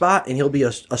 8th spot, and he'll be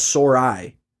a sore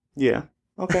eye. Yeah.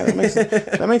 Okay, that makes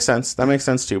that makes sense. That makes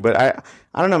sense too. But I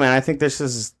don't know, man. I think this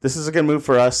is a good move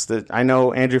for us. That I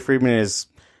know Andrew Friedman is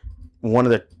one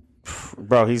of the.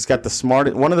 Bro, he's got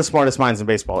one of the smartest minds in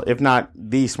baseball, if not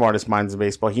the smartest minds in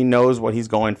baseball. He knows what he's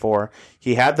going for.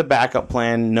 He had the backup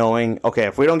plan knowing, okay,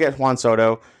 if we don't get Juan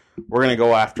Soto, we're going to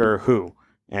go after who?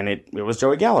 And it was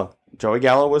Joey Gallo. Joey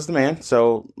Gallo was the man,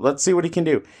 so let's see what he can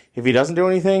do. If he doesn't do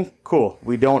anything, cool.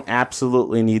 We don't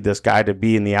absolutely need this guy to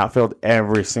be in the outfield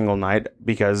every single night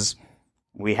because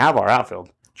we have our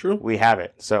outfield. True. We have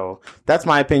it. So that's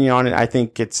my opinion on it. I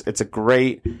think it's a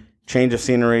great change of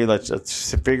scenery.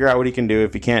 Let's figure out what he can do.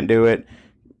 If he can't do it,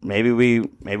 maybe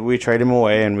we trade him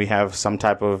away and we have some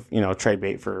type of trade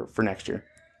bait for next year.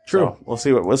 True.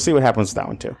 So we'll see what happens with that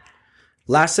one too.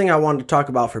 Last thing I wanted to talk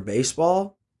about for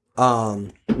baseball,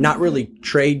 not really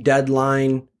trade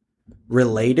deadline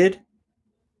related,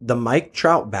 the Mike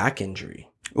Trout back injury.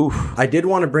 Oof. I did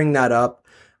want to bring that up.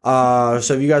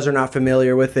 So if you guys are not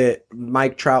familiar with it,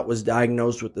 Mike Trout was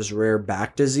diagnosed with this rare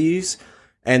back disease.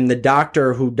 And the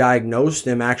doctor who diagnosed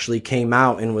him actually came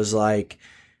out and was like,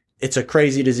 it's a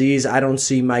crazy disease. I don't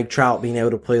see Mike Trout being able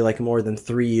to play like more than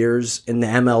 3 years in the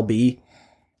MLB.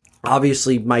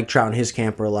 Obviously, Mike Trout and his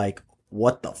camp were like,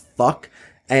 what the fuck?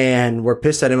 And we're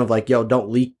pissed at him of like, yo,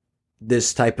 don't leak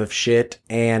this type of shit.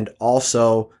 And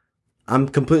also, I'm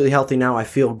completely healthy now. I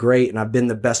feel great. And I've been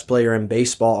the best player in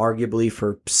baseball, arguably,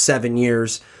 for 7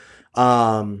 years.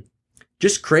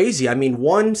 Just crazy. I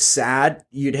mean, sad.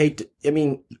 You'd hate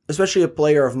to, especially a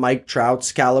player of Mike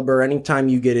Trout's caliber, anytime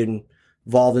you get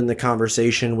involved in the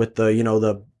conversation with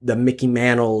the Mickey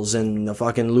Mantles and the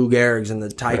fucking Lou Gehrig's and the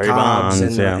Ty Cobbs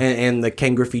and the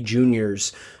Ken Griffey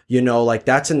Juniors,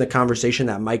 that's in the conversation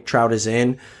that Mike Trout is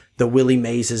in. The Willie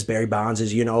Mays, Barry Bonds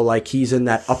he's in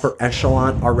that upper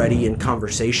echelon already in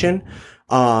conversation.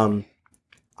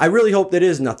 I really hope that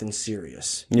is nothing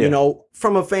serious,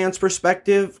 from a fan's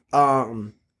perspective.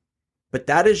 But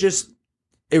that is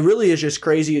it really is just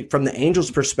crazy from the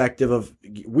Angels' perspective of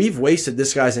we've wasted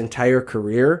this guy's entire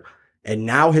career and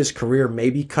now his career may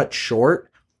be cut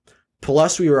short.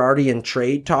 Plus we were already in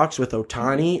trade talks with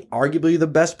Ohtani, arguably the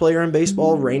best player in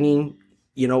baseball, reigning,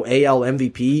 AL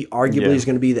MVP, arguably is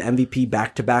going to be the MVP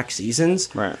back-to-back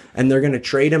seasons. Right. And they're going to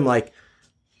trade him like,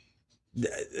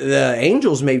 the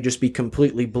Angels may just be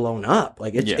completely blown up.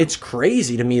 Like it's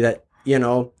crazy to me that,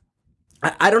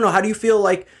 I don't know. How do you feel?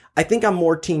 Like, I think I'm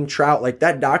more team Trout. Like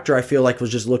that doctor, I feel like was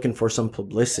just looking for some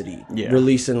publicity,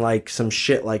 releasing like some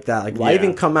shit like that. Like why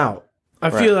even come out? I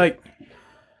feel like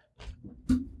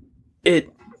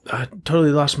I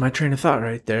totally lost my train of thought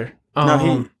right there.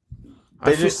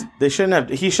 He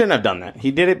shouldn't have done that.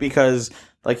 He did it because,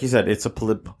 like you said, it's a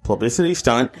publicity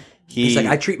stunt. He's like,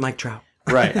 I treat Mike Trout.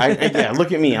 Right.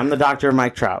 Look at me. I'm the doctor of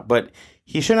Mike Trout. But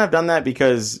he shouldn't have done that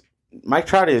because Mike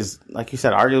Trout is, like you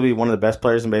said, arguably one of the best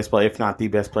players in baseball, if not the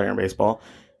best player in baseball.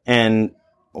 And,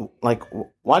 like,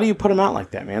 why do you put him out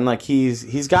like that, man? Like,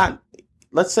 he's got,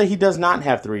 let's say he does not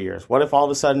have 3 years. What if all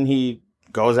of a sudden he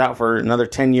goes out for another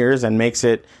 10 years and makes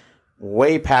it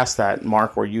way past that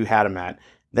mark where you had him at?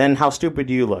 then how stupid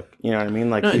do you look? You know what I mean?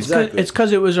 Like, No, Exactly. it's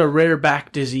because it was a rare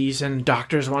back disease, and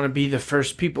doctors want to be the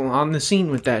first people on the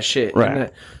scene with that shit. Right.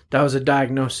 And that was a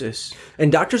diagnosis.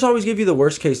 And doctors always give you the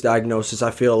worst case diagnosis,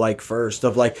 I feel like, first,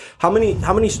 of like, how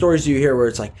many stories do you hear where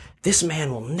it's like, this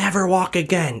man will never walk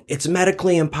again. It's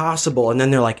medically impossible. And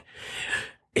then they're like,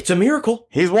 it's a miracle.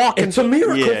 he's walking. It's a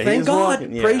miracle. Yeah, Thank he's God.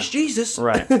 walking. Yeah. Praise Jesus.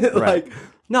 Right, like, right.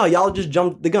 no, y'all just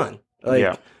jumped the gun. Like,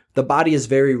 Yeah. the body is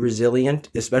very resilient,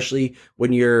 especially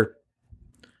when you're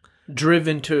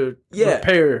Driven to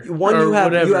repair. One, or you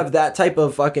have whatever. that type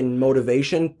of fucking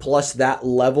motivation plus that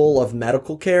level of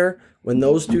medical care. When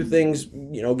those two things,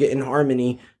 get in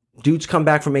harmony, dudes come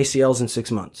back from ACLs in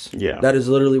 6 months. Yeah. That is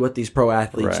literally what these pro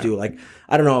athletes Right. do. Like,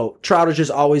 I don't know, Trout has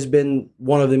just always been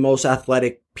one of the most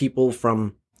athletic people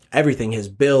from everything. His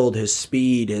build, his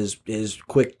speed, his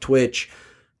quick twitch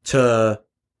to,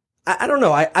 I don't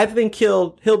know. I think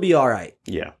he'll be all right.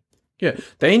 Yeah. Yeah,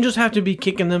 the Angels have to be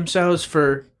kicking themselves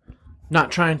for not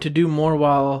trying to do more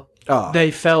while Oh. they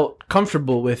felt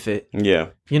comfortable with it. Yeah.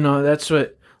 That's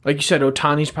what, like you said,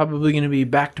 Ohtani's probably going to be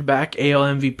back-to-back AL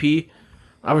MVP.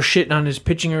 I was shitting on his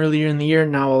pitching earlier in the year.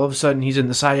 Now all of a sudden he's in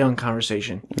the Cy Young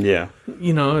conversation. Yeah.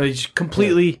 He's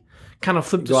completely kind of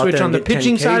flipped the Go out switch there on and the get 10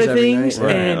 pitching Ks side of every things. night.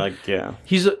 Right. And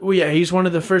Yeah. he's one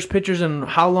of the first pitchers in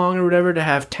how long or whatever to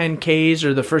have 10 Ks,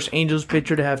 or the first Angels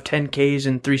pitcher to have 10 Ks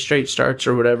in 3 straight starts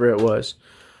or whatever it was.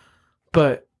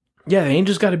 But yeah, the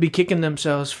Angels got to be kicking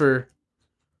themselves for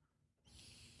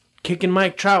kicking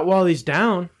Mike Trout while he's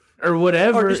down or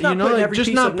whatever. Or just not putting every piece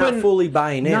of not fully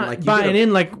buying in. Not Like, you buying gotta-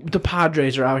 in like the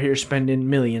Padres are out here spending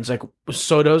millions. Like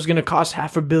Soto's going to cost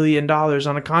 $500 million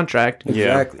on a contract.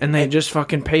 Yeah. Exactly. And they just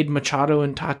fucking paid Machado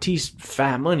and Tatis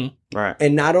fat money. Right.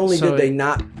 And not only So did they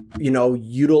not,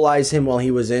 utilize him while he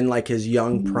was in like his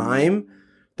young prime,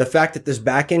 the fact that this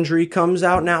back injury comes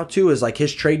out now too is like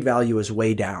his trade value is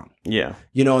way down. Yeah.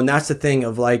 And that's the thing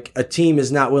of like a team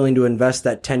is not willing to invest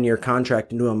that 10-year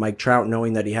contract into a Mike Trout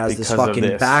knowing that he has this Because of fucking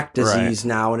this. back disease Right.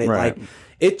 now. And it Right.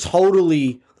 it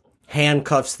totally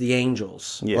handcuffs the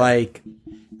Angels. Yeah. Like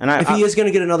And if he is going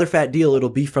to get another fat deal, it'll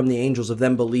be from the Angels of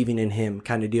them believing in him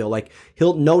kind of deal. Like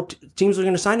teams are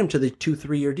going to sign him to the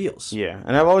 2-3 year deals. Yeah,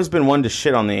 and I've always been one to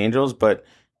shit on the Angels, but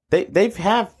they've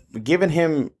given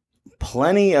him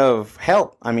plenty of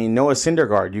help. I mean, Noah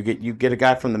Syndergaard, you get a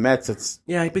guy from the Mets that's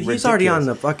Yeah, but he's ridiculous. already on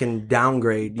the fucking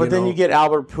downgrade. But then you get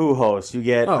Albert Pujols, you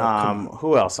get come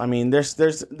who else? I mean, there has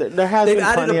They've been added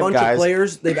plenty a bunch of guys. of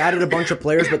players. They've added a bunch of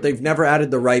players, but they've never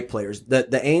added the right players.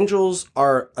 The Angels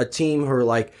are a team who are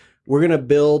like, we're gonna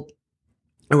build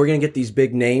and we're gonna get these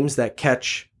big names that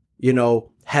catch,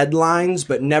 headlines,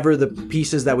 but never the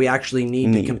pieces that we actually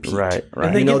need to compete. Right.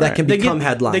 And they that can become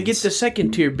headlines. They get the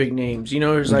second tier big names.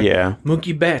 There's like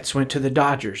Mookie Betts went to the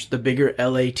Dodgers, the bigger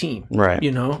LA team. Right.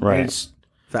 And Right. it's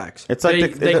facts. It's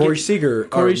like They- Corey Seager,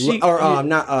 Corey or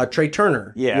not Trey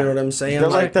Turner. Yeah. You know what I'm saying? They're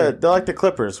like the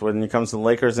Clippers when it comes to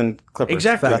Lakers and Clippers.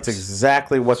 Exactly. That's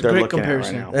exactly what they're great looking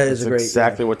comparison. at right now. That is That's a great-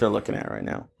 exactly what they're looking at right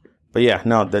now. But yeah,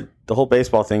 no, the whole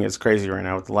baseball thing is crazy right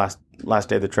now with the last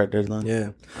day of the trade deadline. Yeah.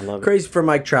 I love it. Crazy for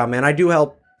Mike Trout, man. I do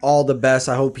help all the best.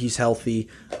 I hope he's healthy.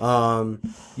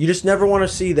 You just never want to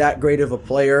see that great of a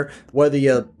player, whether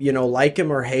you like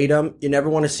him or hate him. You never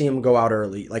want to see him go out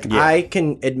early. Like I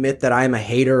can admit that I am a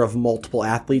hater of multiple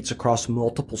athletes across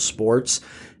multiple sports,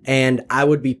 and I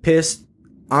would be pissed,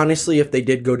 honestly, if they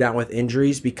did go down with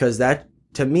injuries, because that,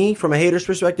 to me, from a hater's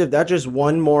perspective, that's just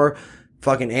one more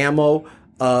fucking ammo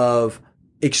of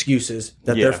excuses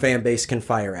that their fan base can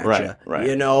fire at Right, you. right,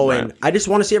 And right. I just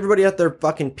want to see everybody at their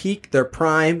fucking peak, their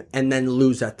prime, and then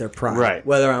lose at their prime. Right.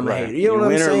 Whether I'm a Right. hater. You know what I'm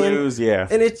win saying? or lose, yeah.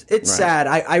 And it's sad.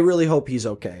 I really hope he's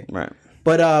okay. Right.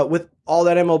 But with all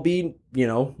that MLB,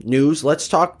 news, let's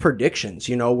talk predictions.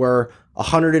 We're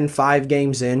 105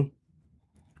 games in.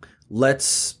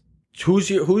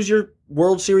 Who's your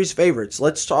World Series favorites?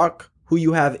 Let's talk who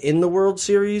you have in the World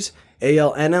Series,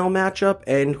 AL-NL matchup,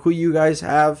 and who you guys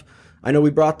have. I know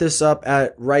we brought this up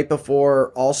at right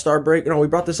before All-Star break. No, we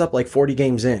brought this up like 40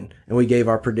 games in, and we gave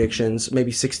our predictions,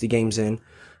 maybe 60 games in.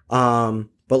 But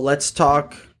let's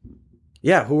talk.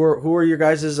 Yeah, who are your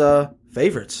guys'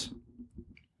 favorites?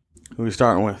 Who are we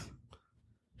starting with?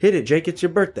 Hit it, Jake. It's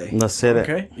your birthday. Let's hit it.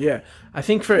 okay. Yeah, I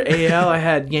think for AL I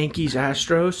had Yankees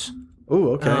Astros.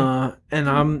 Ooh, okay. And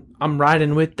I'm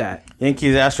riding with that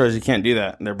Yankees, Astros, you can't do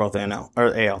that. They're both NL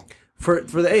or AL. For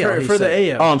the AL. for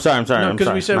the AL. Oh, I'm sorry. No, I'm because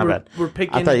sorry. we said My we're, bad. we're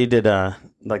picking. I thought you did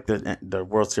like the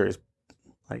World Series.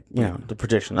 like the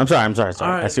prediction. I'm sorry. All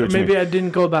right, I see what you maybe mean. I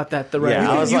didn't go about that the right way.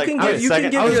 Yeah, I was like, you can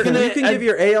give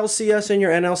your ALCS and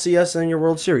your NLCS and your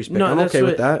World Series pick. No, I'm that's okay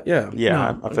with what- that. Yeah.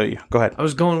 Yeah, No. I feel you. Go ahead. I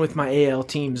was going with my AL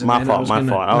teams. And My then fault.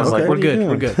 I was like, we're what are you good.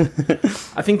 We're doing? good.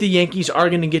 I think the Yankees are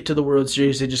going to get to the World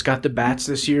Series. They just got the bats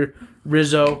this year.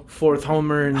 Rizzo, 4th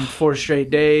homer in 4 straight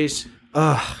days.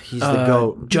 He's the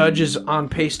GOAT. Judge is on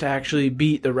pace to actually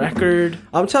beat the record.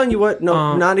 I'm telling you what,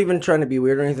 no, not even trying to be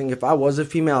weird or anything. If I was a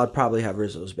female, I'd probably have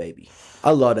Rizzo's baby.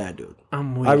 I love that dude.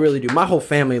 I'm weak. I really do. My whole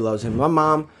family loves him. My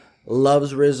mom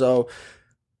loves Rizzo.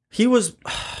 He was...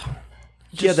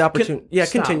 He had the opportunity.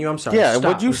 stop. Continue. I'm sorry. Yeah, Stop.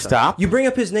 would you stop? You bring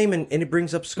up his name and it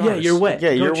brings up scars. Yeah, you're wet. Yeah,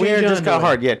 Go your change wiener your just got underwear.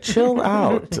 hard. Yeah, chill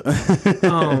out.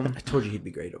 I told you he'd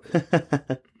be great over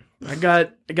there. I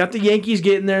got the Yankees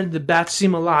getting there. The bats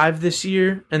seem alive this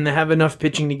year, and they have enough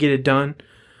pitching to get it done.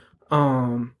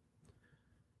 And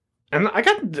I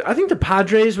think the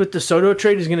Padres with the Soto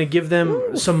trade is going to give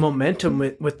them some momentum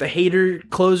with the Hader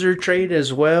closer trade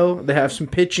as well. They have some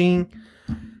pitching,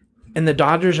 and the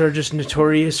Dodgers are just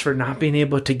notorious for not being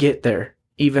able to get there,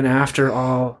 even after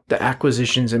all the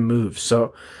acquisitions and moves.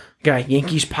 So, got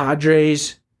Yankees,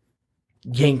 Padres,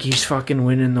 Yankees fucking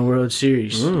winning the World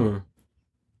Series.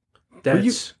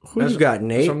 That's Who you got,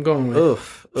 Nate? that's what I'm going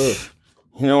with. Oof.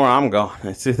 You know where I'm going.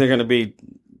 It's either going to be.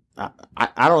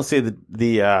 I don't see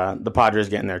the Padres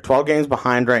getting there. 12 games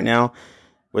behind right now,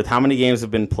 with how many games have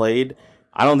been played.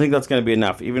 I don't think that's going to be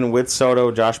enough. Even with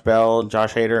Soto, Josh Bell,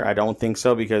 Josh Hader, I don't think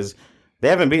so because they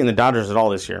haven't beaten the Dodgers at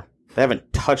all this year. They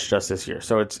haven't touched us this year.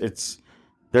 So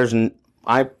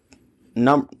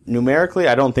numerically,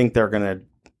 I don't think they're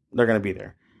gonna be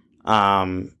there.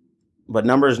 But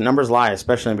numbers lie,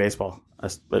 especially in baseball.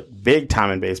 Big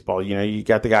time in baseball. You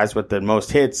got the guys with the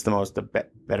most hits, the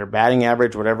better batting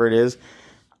average, whatever it is.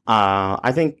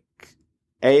 I think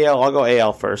AL. I'll go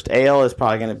AL first. AL is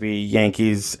probably going to be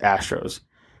Yankees, Astros.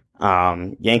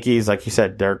 Yankees, like you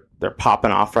said, they're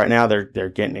popping off right now. They're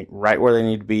getting it right where they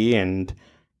need to be, and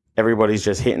everybody's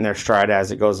just hitting their stride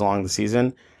as it goes along the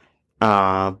season.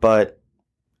 But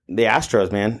the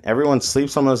Astros, man, everyone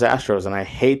sleeps on those Astros, and I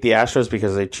hate the Astros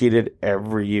because they cheated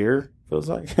every year. Feels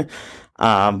like,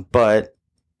 but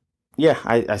yeah,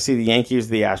 I see the Yankees,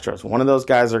 the Astros. One of those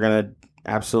guys are going to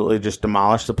absolutely just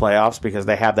demolish the playoffs because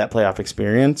they have that playoff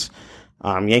experience.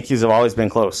 Yankees have always been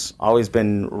close, always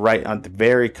been right on the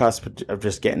very cusp of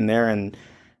just getting there, and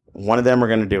one of them are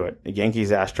going to do it. The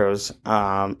Yankees, Astros.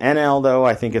 NL though,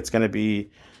 I think it's going to be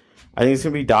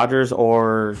Dodgers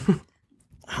or.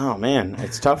 Oh man,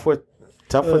 it's tough with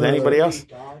anybody else.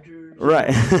 Right.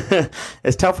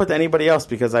 It's tough with anybody else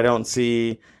because I don't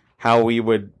see how we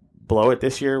would blow it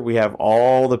this year. We have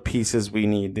all the pieces we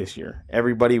need this year.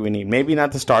 Everybody we need. Maybe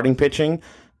not the starting pitching,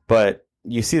 but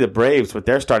you see the Braves with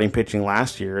their starting pitching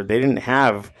last year. They didn't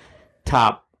have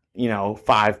top,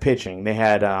 5 pitching. They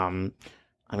had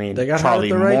they got Charlie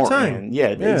hot at the right Morton. time. Yeah,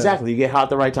 exactly. You get hot at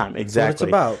the right time.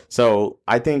 Exactly. That's what it's about. So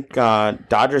I think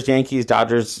Dodgers, Yankees,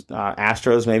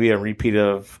 Astros, maybe a repeat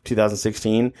of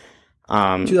 2016.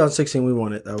 2016, we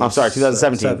won it. That was I'm sorry,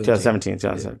 2017. 2017.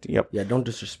 2017. Yep. Yeah, don't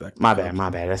disrespect. My bad.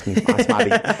 That's me. That's my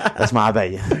bad. That's my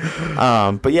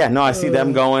bad. But yeah, no, I see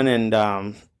them going,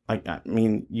 and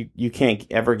you can't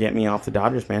ever get me off the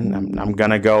Dodgers, man. I'm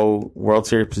gonna go World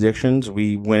Series predictions.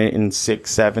 We win it in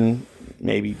 6, 7,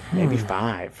 maybe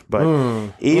 5.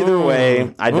 But either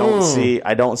way, I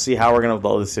don't see how we're gonna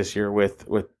blow this year with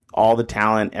all the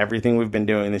talent, everything we've been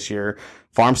doing this year.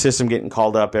 Farm system getting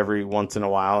called up every once in a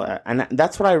while. And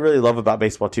that's what I really love about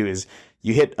baseball, too, is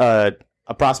you hit a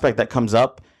prospect that comes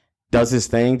up, does his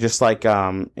thing, just like,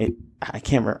 I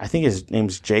can't remember. I think his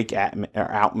name's Jake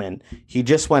Outman. He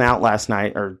just went out last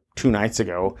night or 2 nights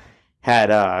ago.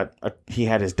 He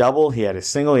had his double, he had his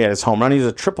single, he had his home run. He was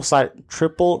a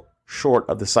triple short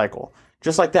of the cycle.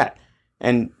 Just like that.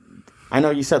 And I know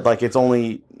you said, like, it's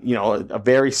only... a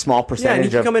very small percentage. Yeah, and he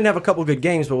can come in and have a couple good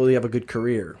games, but will he have a good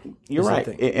career? You're right.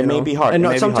 It may be hard.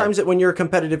 And sometimes when you're a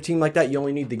competitive team like that, you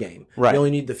only need the game. Right. You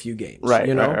only need the few games. Right.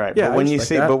 Right. Yeah.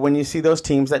 But when you see those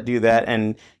teams that do that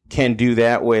and can do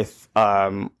that with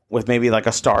maybe like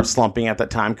a star slumping at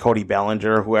that time, Cody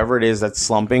Bellinger, whoever it is that's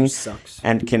slumping,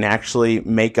 and can actually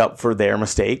make up for their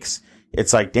mistakes,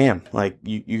 it's like, damn, like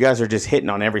you guys are just hitting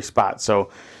on every spot. So,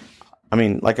 I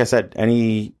mean, like I said,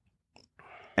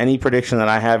 any prediction that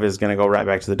I have is going to go right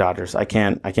back to the Dodgers. I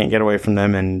can't get away from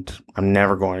them, and I'm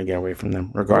never going to get away from them,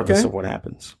 regardless of what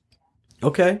happens.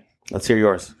 Okay. Let's hear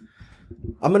yours.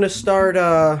 I'm going to start.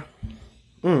 NL.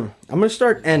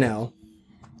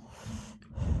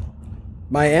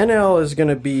 My NL is going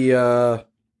to be. I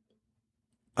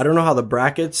don't know how the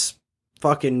brackets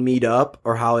fucking meet up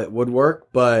or how it would work,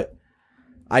 but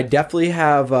I definitely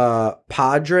have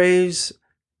Padres,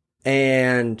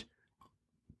 and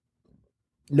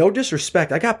no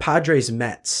disrespect, I got Padres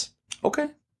Mets Okay.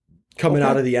 coming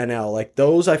out of the NL. Like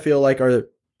those, I feel like are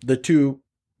the two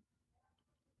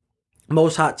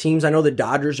most hot teams. I know the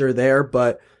Dodgers are there,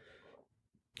 but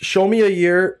show me a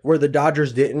year where the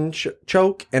Dodgers didn't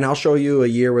choke, and I'll show you a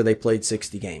year where they played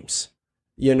 60 games.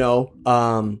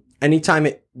 Anytime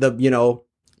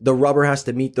the rubber has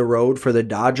to meet the road for the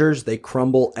Dodgers, they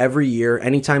crumble every year.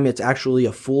 Anytime it's actually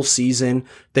a full season,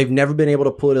 they've never been able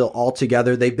to put it all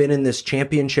together. They've been in this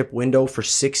championship window for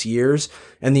 6 years,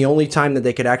 and the only time that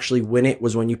they could actually win it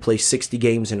was when you play 60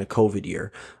 games in a COVID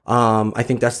year. I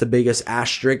think that's the biggest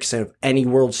asterisk of any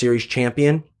World Series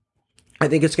champion. I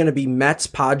think it's going to be Mets,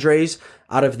 Padres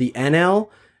out of the NL.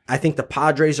 I think the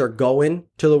Padres are going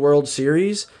to the World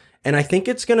Series, and I think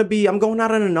it's going to be, I'm going out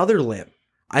on another limb.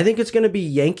 I think it's going to be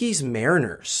Yankees,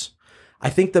 Mariners. I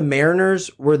think the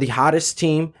Mariners were the hottest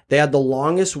team. They had the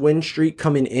longest win streak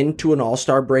coming into an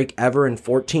All-Star break ever in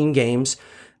 14 games.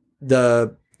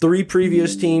 The 3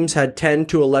 previous teams had 10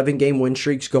 to 11 game win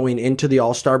streaks going into the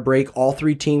All-Star break. All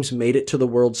 3 teams made it to the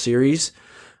World Series.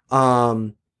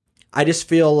 I just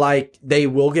feel like they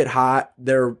will get hot.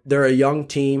 They're a young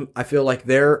team. I feel like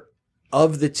they're,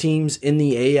 of the teams in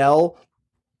the AL,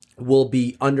 will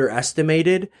be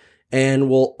underestimated and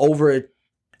will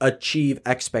overachieve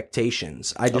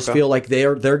expectations. I just feel like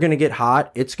they're going to get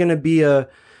hot. It's going to be a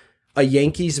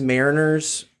Yankees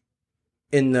Mariners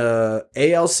in the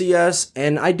ALCS,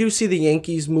 and I do see the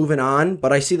Yankees moving on,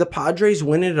 but I see the Padres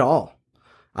winning it all.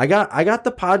 I got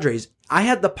the Padres. I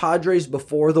had the Padres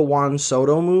before the Juan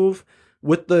Soto move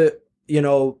with the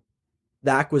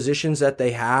acquisitions that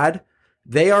they had.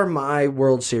 They are my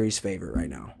World Series favorite right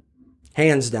now.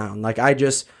 Hands down. Like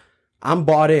I'm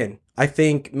bought in. I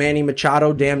think Manny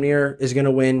Machado damn near is going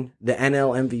to win the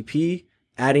NL MVP.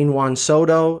 Adding Juan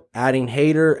Soto, adding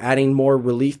Hader, adding more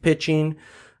relief pitching,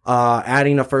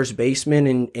 adding a first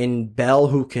baseman in Bell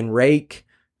who can rake.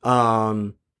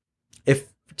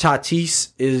 If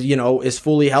Tatis is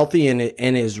fully healthy and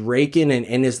is raking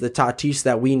and is the Tatis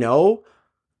that we know,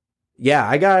 yeah,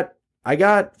 I got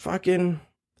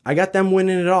them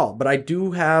winning it all. But I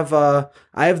do have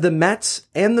I have the Mets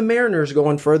and the Mariners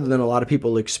going further than a lot of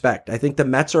people expect. I think the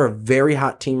Mets are a very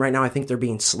hot team right now. I think they're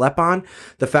being slept on.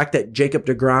 The fact that Jacob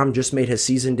deGrom just made his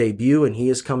season debut and he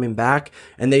is coming back,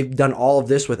 and they've done all of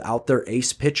this without their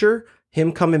ace pitcher.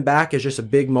 Him coming back is just a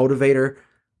big motivator.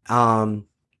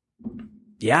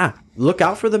 Yeah, look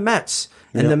out for the Mets.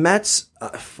 And the Mets,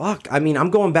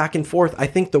 I'm going back and forth. I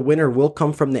think the winner will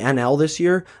come from the NL this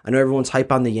year. I know everyone's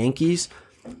hype on the Yankees,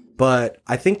 but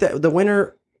I think that the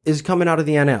winner is coming out of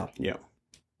the NL. Yeah.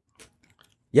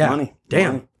 Yeah. Money.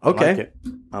 Damn. Money. Okay.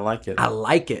 I like it. I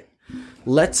like it.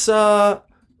 Let's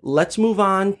move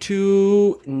on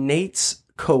to Nate's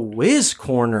Quiz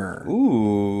Corner.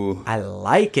 Ooh. I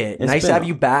like it. Nice to have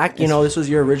you back. This was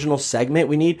your original segment.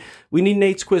 We need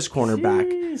Nate's Quiz Corner back.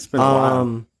 It's been a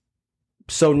while.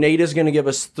 So Nate is going to give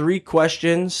us 3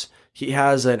 questions. He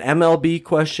has an MLB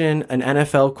question, an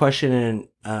NFL question, and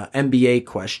an NBA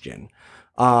question.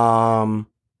 And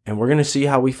we're going to see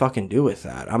how we fucking do with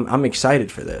that. I'm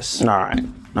excited for this. All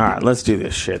right. Let's do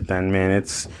this shit then, man.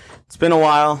 It's been a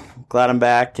while. Glad I'm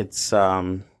back. It's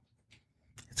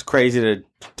crazy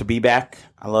to be back.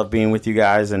 I love being with you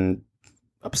guys, and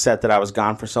upset that I was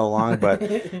gone for so long, but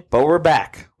we're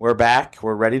back. We're back.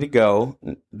 We're ready to go.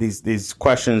 These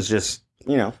questions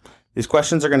these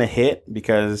questions are going to hit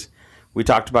because we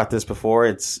talked about this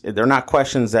before. They're not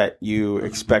questions that you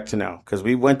expect to know, because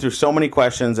we went through so many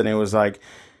questions and it was like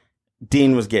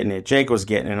Dean was getting it, Jake was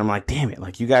getting it, and I'm like, damn it,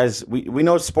 like you guys, we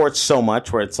know sports so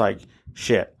much where it's like,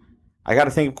 shit, I got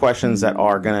to think of questions that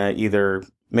are going to either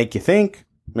make you think,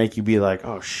 make you be like,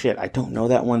 oh shit, I don't know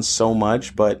that one so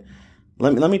much, but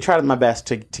let me try my best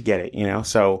to get it,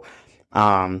 So,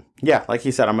 like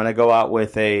you said, I'm going to go out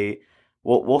with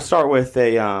we'll start with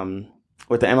the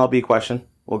MLB question.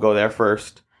 We'll go there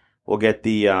first. We'll get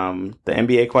the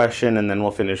NBA question, and then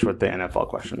we'll finish with the NFL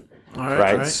question. All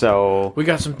right. So we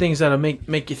got some things that'll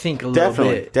make you think a little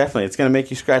bit. Definitely. It's going to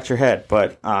make you scratch your head.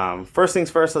 But first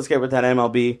things first, let's get with that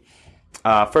MLB.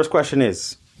 First question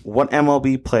is, what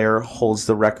MLB player holds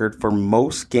the record for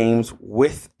most games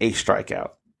with a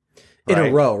strikeout? In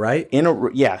a row, right?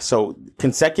 Yeah. So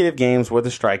consecutive games with a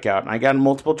strikeout. And I got a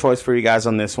multiple choice for you guys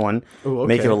on this one. Ooh, okay.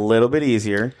 Make it a little bit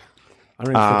easier. I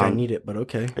don't even think I need it, but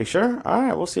okay. Are you sure? All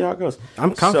right, we'll see how it goes.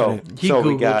 I'm confident. So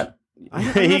we got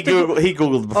he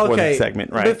Googled before the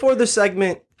segment, right? Before the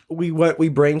segment, we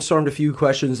brainstormed a few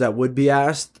questions that would be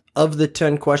asked. Of the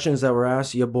 10 questions that were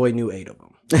asked, your boy knew 8 of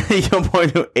them. Your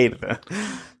boy knew 8 of them.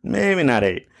 Maybe not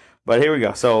 8. But here we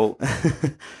go. So,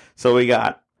 so we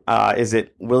got, is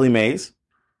it Willie Mays,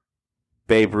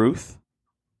 Babe Ruth,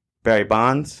 Barry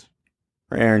Bonds,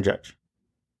 or Aaron Judge?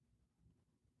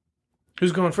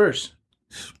 Who's going first?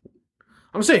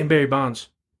 I'm saying Barry Bonds.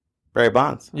 Barry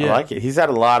Bonds. Yeah. I like it. He's had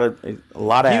a lot of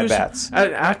at-bats.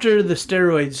 After the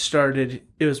steroids started,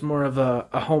 it was more of a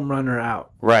home runner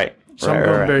out. Right. So I'm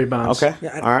going Barry Bonds. Okay.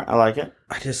 Yeah, All right. I like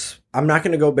it. I'm not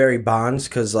going to go Barry Bonds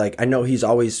because, like, I know he's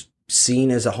always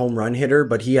seen as a home run hitter,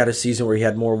 but he had a season where he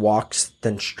had more walks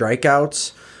than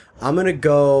strikeouts. I'm going to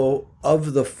go,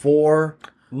 of the 4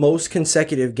 most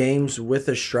consecutive games with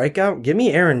a strikeout, give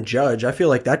me Aaron Judge. I feel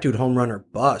like that dude home run or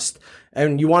bust.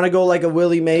 And you want to go like a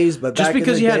Willie Mays, but just back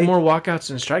because in the he had day, more walkouts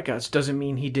than strikeouts doesn't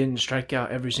mean he didn't strike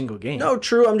out every single game. No,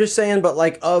 true. I'm just saying, but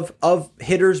like of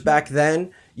hitters back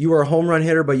then, you were a home run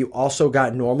hitter, but you also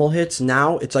got normal hits.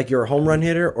 Now it's like you're a home run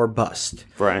hitter or bust.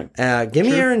 Right. Give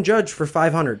me Aaron Judge for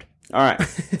 500. All right.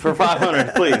 For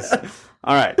 500, please.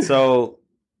 All right. So,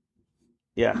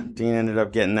 yeah, Dean ended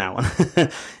up getting that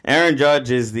one. Aaron Judge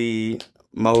is the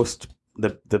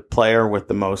player with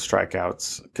the most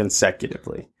strikeouts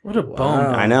consecutively. What a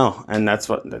bum. I know. And that's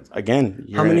what, again.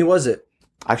 How many was it?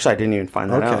 Actually, I didn't even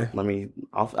find that out.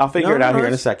 I'll figure it out here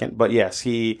in a second. But yes,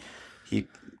 he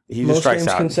just strikes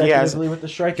out. Consecutively with the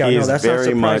strikeout. No, that's not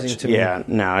surprising to me. Yeah,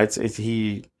 no, it's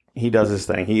he does his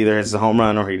thing. He either hits a home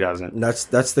run or he doesn't.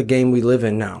 That's the game we live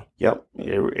in now. Yep,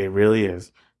 it really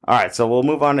is. All right, so we'll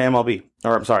move on to MLB.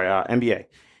 Or I'm sorry, NBA.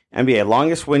 NBA,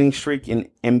 longest winning streak in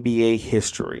NBA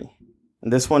history.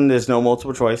 And this one, there's no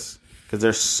multiple choice because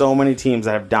there's so many teams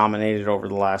that have dominated over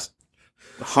the last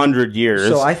 100 years.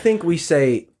 So I think we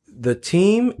say the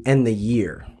team and the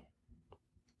year.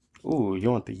 Ooh,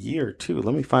 you want the year too?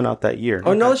 Let me find out that year.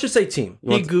 Oh, no, let's just say team.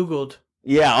 He Googled.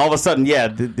 Yeah, all of a sudden, yeah,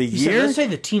 the year. Let's say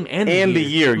the team and the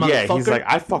year. Yeah, he's like,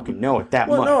 I fucking know it that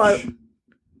much. No,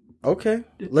 okay,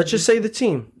 let's just say the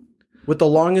team with the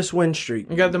longest win streak.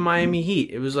 You got the Miami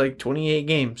Heat. It was like 28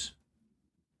 games.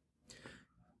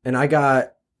 And I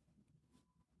got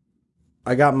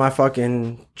my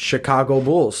fucking Chicago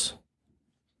Bulls.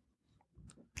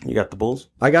 You got the Bulls?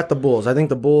 I got the Bulls. I think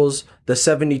the Bulls, the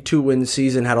 72-win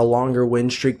season, had a longer win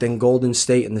streak than Golden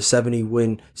State in the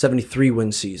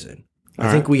 73-win season.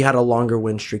 I think we had a longer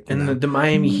win streak than And the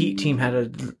Miami Heat team had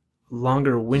a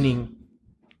longer winning.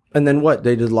 And then what?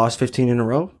 They lost 15 in a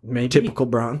row? Maybe. Typical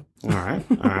Brown. All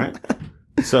right.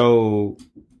 So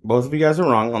both of you guys are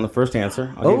wrong on the first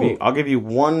answer. I'll give you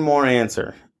one more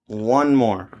answer. One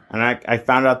more. And I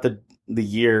found out the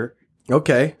year.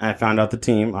 Okay. I found out the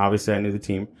team. Obviously, I knew the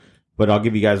team. But I'll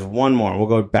give you guys one more. We'll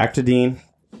go back to Dean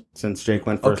since Jake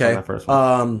went first on that first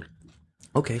one.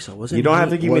 Okay, so wasn't you don't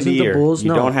have to give me the year. Bulls?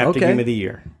 You don't have to give me the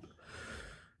year.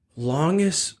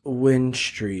 Longest win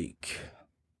streak.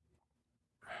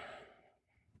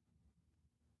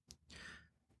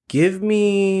 Give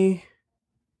me...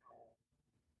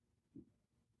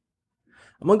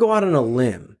 I'm going to go out on a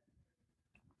limb.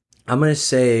 I'm going to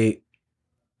say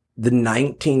the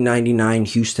 1999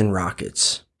 Houston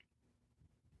Rockets.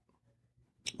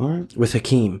 All right. With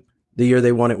Hakeem. The year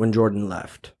they won it when Jordan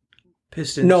left.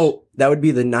 Pistons. No, that would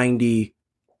be the 90...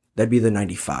 That'd be the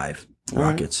 95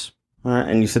 Rockets. All right,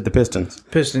 and you said the Pistons.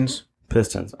 Pistons.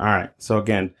 All right. So,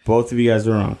 again, both of you guys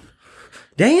are wrong.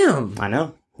 Damn. I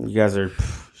know. You guys are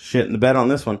shitting the bed on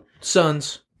this one.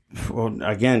 Suns. Well,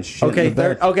 again, okay,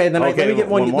 third. Okay, then let me get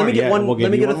one. Let me get one.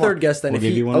 Let me get a third guess. Then, we'll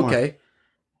give you one more.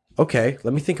 Okay.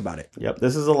 Let me think about it. Yep,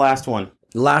 this is the last one.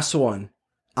 Last one.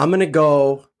 I'm gonna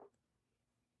go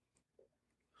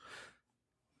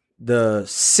the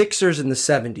Sixers in the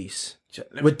 70s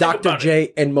with Dr.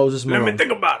 J and Moses Malone. Let me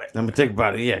think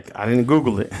about it. Yeah, I didn't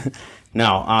Google it.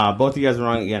 No, both of you guys are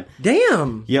wrong again.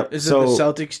 Damn. Yep. Is it the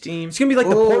Celtics team? It's gonna be like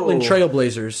the Portland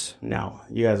Trailblazers. No,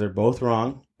 you guys are both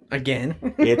wrong. Again.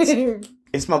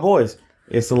 It's my boys.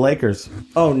 It's the Lakers.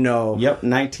 Oh no. Yep,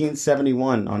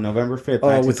 1971 on November 5th,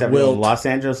 with 1971. Wilt. Los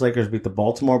Angeles Lakers beat the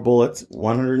Baltimore Bullets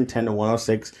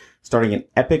 110-106, starting an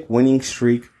epic winning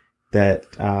streak that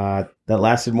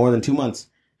lasted more than 2 months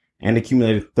and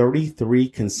accumulated 33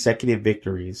 consecutive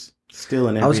victories. Still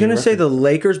an NBA I was gonna say record. the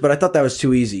Lakers, but I thought that was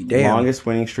too easy. Damn. Longest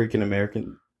winning streak in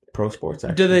American pro sports.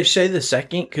 Actually. Did they say the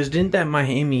second? Because didn't that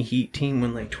Miami Heat team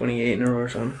win like 28 in a row or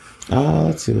something?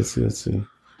 Let's see.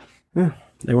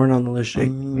 They weren't on the list, Jake.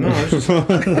 No,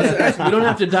 we don't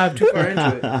have to dive too far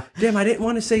into it. Damn, I didn't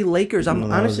want to say Lakers. I'm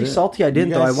honestly salty I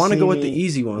didn't, though. I want to go with the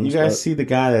easy ones. You guys see the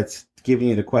guy that's giving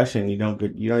you the question. You don't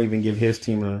even give his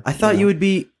team a... I thought you would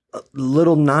be a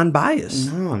little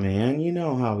non-biased. No, man. You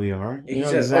know how we are. You know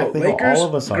He said, exactly Lakers? how all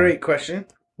of us are. Great question.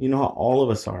 You know how all of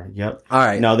us are. Yep. All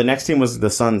right. No, the next team was the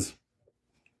Suns.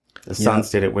 The Suns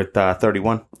did it with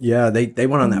 31. Yeah, they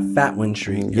went on that fat win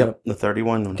streak. Yep, the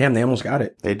 31 one. Damn, they almost got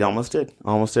it. They almost did.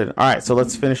 Almost did. All right, so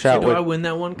let's finish out Do with... I win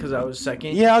that one because I was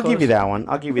second? Yeah, I'll give you that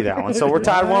one. So we're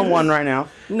tied 1-1 right now.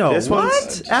 No, This what?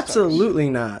 one's- Absolutely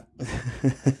not.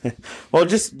 Well,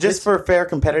 just for fair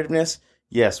competitiveness,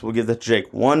 yes, we'll give the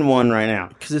Jake 1-1 right now.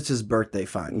 Because it's his birthday,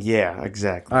 fine. Yeah,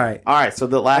 exactly. All right. All right, so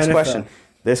the last NFL. question.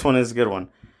 This one is a good one.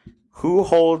 Who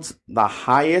holds the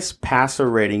highest passer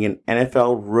rating in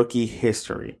NFL rookie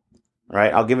history? All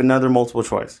right, I'll give another multiple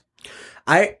choice.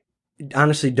 I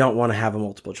honestly don't want to have a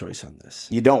multiple choice on this.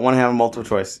 You don't want to have a multiple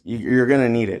choice. You're going to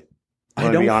need it. I'm I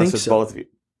gonna don't be honest think with so. both of you.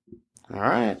 All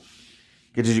right.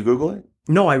 Did you Google it?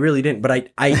 No, I really didn't.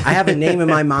 But I have a name in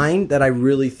my mind that I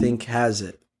really think has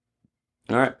it.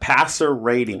 All right. Passer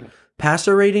rating.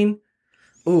 Passer rating?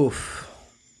 Oof.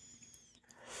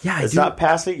 Yeah, I It's do. not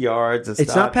passing yards.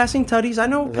 It's not passing tutties. I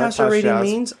know what It's not passer rating touchdowns.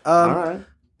 means. All right.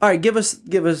 All right, give us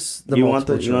the You want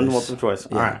multiple the choice. multiple choice.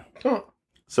 All Yeah. right. Oh,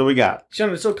 So we got. you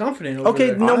sounded so confident. Over Okay,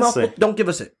 there. no, Honestly. don't give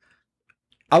us it.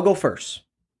 I'll go first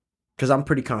because I'm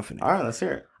pretty confident. All right. Let's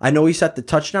hear it. I know he set the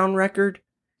touchdown record.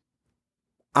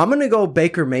 I'm gonna go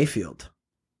Baker Mayfield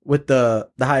with the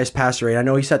highest passer rate. I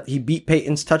know he beat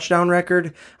Peyton's touchdown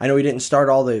record. I know he didn't start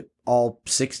all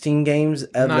 16 games.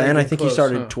 Not Then even I think close, he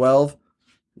started huh? 12.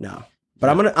 No, but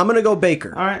I'm gonna go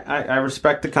Baker. All right. I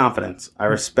respect the confidence.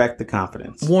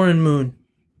 Warren Moon.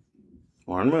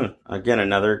 Warren Moon. Again,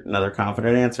 another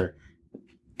confident answer.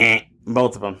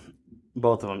 Both of them.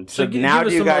 So So now give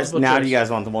do you us the multiple choice. guys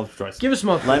want the multiple choice? Give us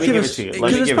multiple. Let me give it to you. Let me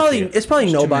Because give it to you. it's probably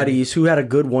There's too nobody's who had a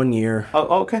good 1 year.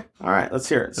 Oh, okay. All right. Let's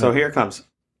hear it. So here it comes.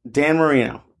 Dan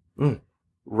Marino, Mm.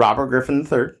 Robert Griffin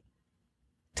III,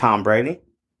 Tom Brady,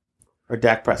 or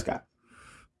Dak Prescott.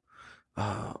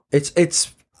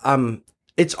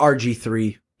 It's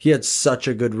RG3. He had such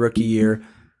a good rookie year.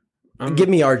 Give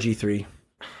me RG3.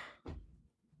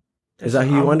 Is that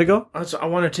who you wanted to go? I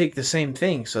want to take the same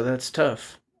thing, so that's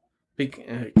tough.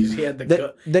 Because he had the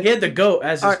goat. That- He had the goat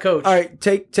as his coach. All right,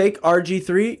 take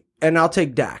RG3, and I'll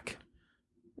take Dak.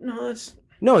 No, that's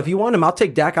No, if you want him, I'll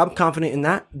take Dak. I'm confident in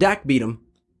that. Dak beat him.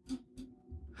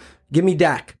 Give me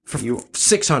Dak for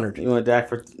 600. You want Dak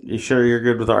for? You sure you're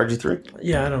good with RG3?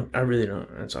 yeah. I really don't.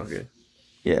 That's all good.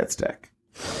 Yeah, it's Dak.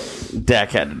 Dak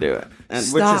had to do it,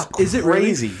 Stop. which is Is it really?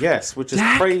 crazy. Yes, which is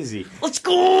Dak? crazy. Let's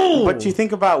go. But you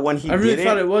think about when he I really did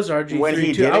thought it was RG3 when he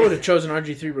too. did I it- would have chosen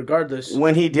RG3 regardless.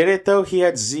 When he did it, though, he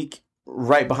had Zeke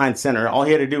right behind center. All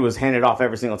he had to do was hand it off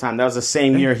every single time. That was the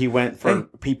same year he went for.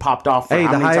 He popped off for Hey,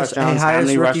 how the many highest touchdowns, how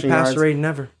many rookie rushing passer yards. rating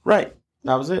ever. Right.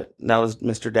 That was it. That was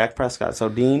Mr. Dak Prescott. So,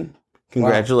 Dean,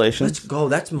 congratulations. Let's go.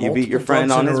 That's You beat your friend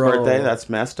multiple on dubs his in a row. birthday. That's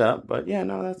messed up. But yeah,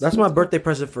 no, That's my birthday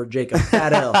present for Jacob.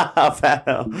 Fat L. Fat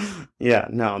hell. Yeah,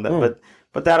 no,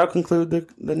 but that'll conclude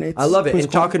the Nate's I love it. quiz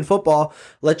And talking football,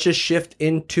 let's just shift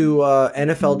into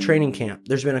NFL training camp.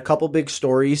 There's been a couple big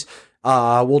stories.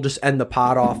 We'll just end the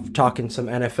pod off talking some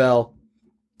NFL.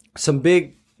 Some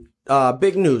big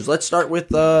news. Let's start with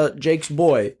Jake's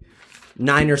boy.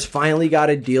 Niners finally got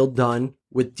a deal done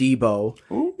with Debo,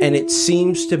 and it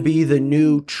seems to be the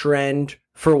new trend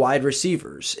for wide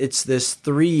receivers. It's this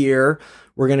 3-year.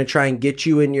 We're going to try and get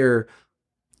you in your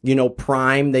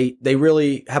prime. They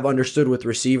really have understood with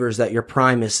receivers that your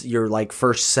prime is your like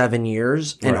first 7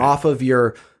 years, and Right. off of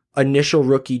your initial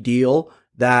rookie deal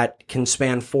that can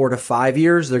span 4 to 5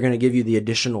 years, they're going to give you the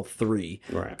additional 3.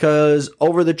 Right. Because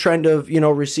over the trend of,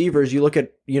 receivers, you look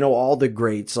at, all the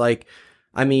greats. Like,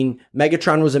 I mean,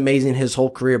 Megatron was amazing his whole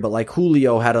career, but like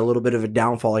Julio had a little bit of a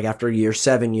downfall, like after year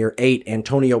 7, year 8.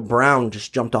 Antonio Brown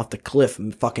just jumped off the cliff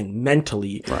fucking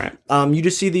mentally. Right. You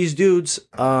just see these dudes.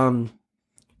 How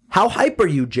hype are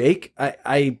you, Jake?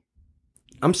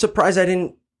 I'm surprised I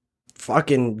didn't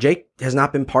fucking Jake has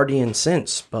not been partying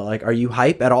since, but like, are you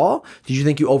hype at all? Did you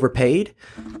think you overpaid?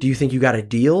 Do you think you got a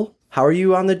deal? How are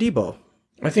you on the Debo?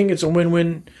 I think it's a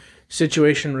win-win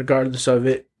situation regardless of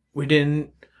it.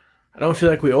 I don't feel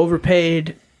like we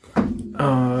overpaid.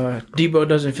 Debo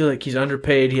doesn't feel like he's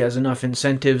underpaid. He has enough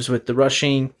incentives with the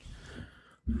rushing.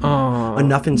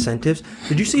 Enough incentives.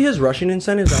 Did you see his rushing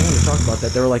incentives? I want to talk about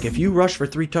that. They were like, if you rush for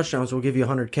 3 touchdowns, we'll give you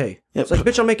 $100K. It's like,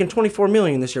 bitch, I'm making $24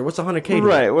 million this year. What's $100K? to you?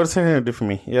 Right. What's that going to do for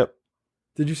me? Yep.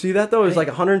 Did you see that though? It was like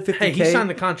 $150K. Hey, he signed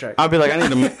the contract. I'll be like,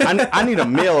 I need a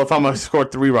meal if I'm going to score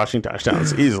 3 rushing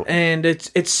touchdowns easily. And it's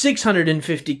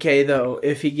 $650K though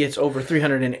if he gets over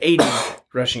 380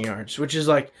 rushing yards, which is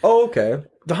like Oh, okay.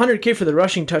 the $100K for the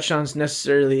rushing touchdowns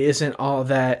necessarily isn't all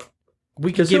that.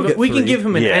 We can he'll give him, get we can 3. give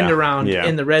him an Yeah, end around yeah.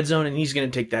 in the red zone, and he's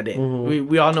going to take that in.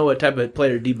 We all know what type of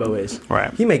player Debo is.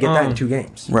 Right. He may get that in 2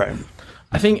 games. Right.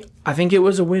 I think it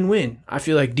was a win-win. I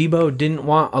feel like Debo didn't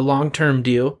want a long-term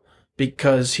deal,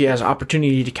 because he has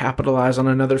opportunity to capitalize on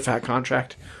another fat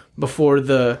contract before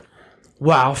the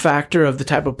wow factor of the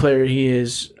type of player he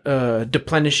is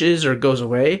deplenishes or goes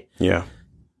away. Yeah.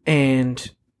 And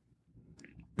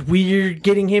we're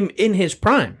getting him in his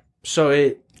prime. So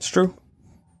it's true.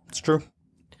 It's true.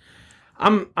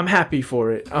 I'm happy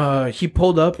for it. He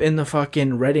pulled up in the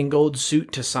fucking red and gold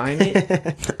suit to sign it,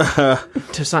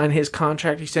 to sign his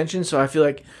contract extension. So I feel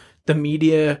like the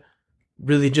media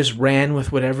really just ran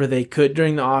with whatever they could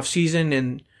during the offseason,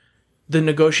 and the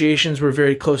negotiations were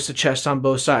very close to chest on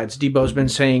both sides. Debo's been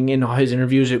saying in all his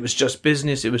interviews it was just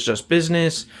business. It was just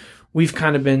business. We've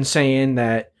kind of been saying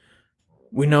that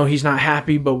we know he's not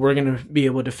happy, but we're going to be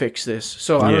able to fix this.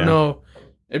 So I don't know.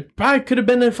 It probably could have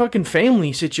been a fucking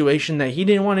family situation that he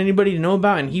didn't want anybody to know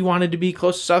about, and he wanted to be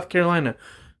close to South Carolina.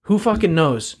 Who fucking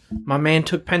knows? My man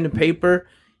took pen to paper.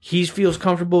 He feels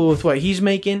comfortable with what he's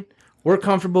making. We're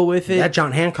comfortable with it. That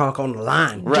John Hancock on the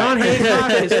line. Right. John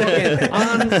Hancock is fucking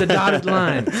on the dotted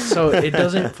line. So it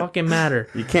doesn't fucking matter.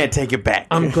 You can't take it back.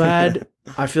 I'm glad.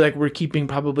 I feel like we're keeping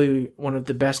probably one of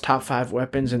the best top 5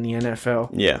 weapons in the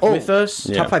NFL with us.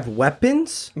 Top 5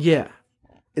 weapons? Yeah.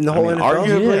 In the whole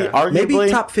NFL? Arguably,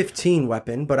 maybe top 15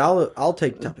 weapon, but I'll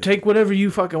take top 15. Take whatever you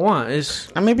fucking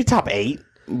want. Maybe top 8.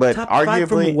 But top arguably 5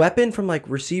 from weapon, from like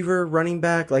receiver, running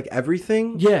back, like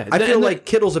everything. Yeah, I feel like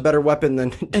Kittle's a better weapon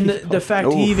than. And the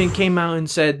fact he even came out and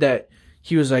said that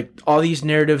he was like, all these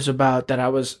narratives about that I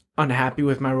was unhappy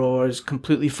with my role is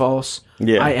completely false.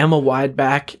 Yeah, I am a wide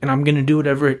back, and I'm going to do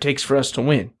whatever it takes for us to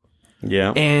win.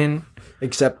 Yeah, and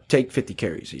except take 50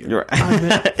 carries a year.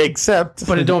 Right. Except,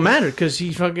 but it don't matter because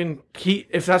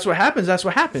if that's what happens, that's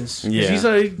what happens. Yeah, he's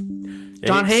like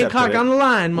John Hancock on the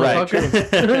line,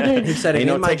 motherfucker. Right. He said,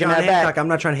 "Ain't my John Hancock. I'm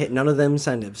not trying to hit none of them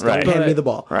incentives. Don't hand me the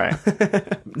ball." Right.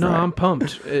 No, I'm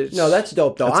pumped. No, that's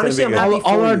dope though. Honestly, I'm happy for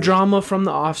all our drama from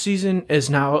the offseason is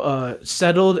now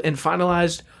settled and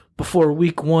finalized before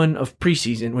week 1 of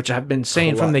preseason, which I've been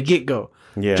saying from the get-go.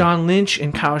 Yeah. John Lynch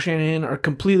and Kyle Shanahan are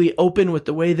completely open with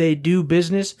the way they do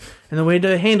business and the way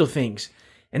they handle things.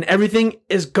 And everything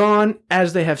is gone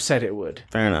as they have said it would.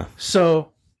 Fair enough.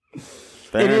 So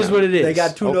it is what it is. They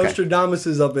got 2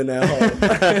 Nostradamuses up in that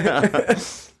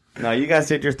hole. No, you guys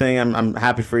did your thing. I'm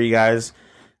happy for you guys,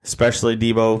 especially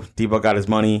Debo. Debo got his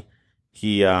money.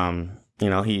 He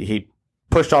he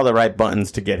pushed all the right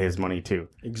buttons to get his money too.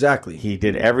 Exactly. He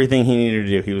did everything he needed to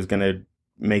do. He was going to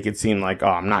make it seem like,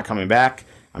 I'm not coming back.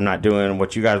 I'm not doing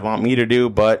what you guys want me to do,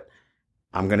 but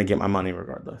I'm going to get my money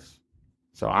regardless.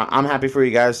 So I'm happy for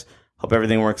you guys. Hope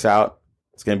everything works out.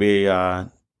 It's going to be, I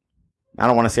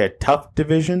don't want to say a tough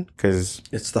division because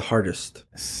it's the hardest.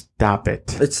 Stop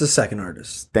it. It's the second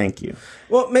hardest. Thank you.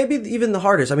 Well, maybe even the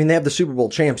hardest. I mean, they have the Super Bowl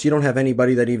champs. You don't have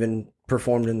anybody that even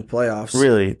performed in the playoffs.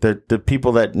 Really? The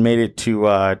people that made it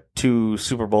to 2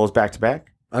 Super Bowls back to back?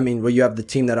 I mean, well, you have the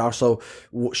team that also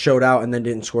showed out and then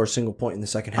didn't score a single point in the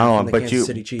second half. The Kansas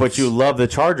City Chiefs. But you love the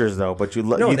Chargers, though. But you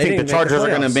think the Chargers are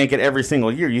going to make it every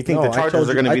single year. You think the Chargers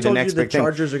are going to be the next big thing. The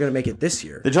Chargers are going to make it this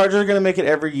year. The Chargers are going to make it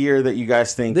every year that you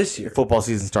guys think this year football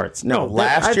season starts. No,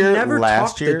 I've never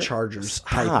talked the Chargers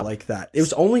hype like that. It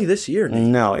was only this year, Nate.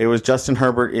 No, it was Justin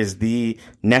Herbert is the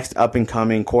next up and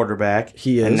coming quarterback.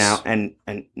 He is.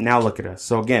 And now look at us.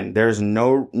 So again, there's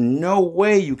no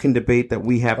way you can debate that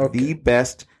we have the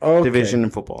best division in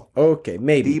football. Okay,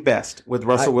 maybe. The best. With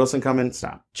Russell Wilson coming,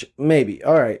 stop. Maybe.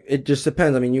 All right. It just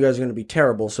depends. I mean, you guys are going to be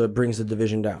terrible, so it brings the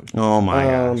division down. Oh, my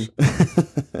gosh.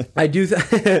 I do.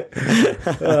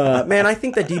 Man, I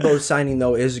think that Debo's signing,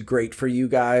 though, is great for you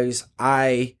guys.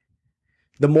 The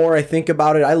more I think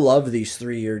about it, I love these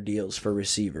 3-year deals for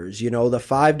receivers. You know, the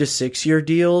 5 to 6 year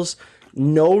deals,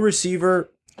 no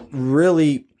receiver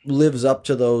really lives up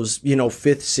to those, 5th,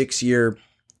 6th year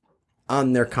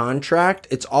on their contract.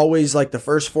 It's always like the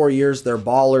first 4 years they're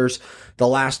ballers. The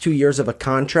last 2 years of a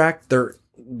contract,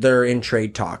 they're in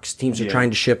trade talks. Teams are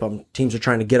trying to ship them. Teams are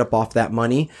trying to get up off that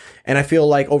money. And I feel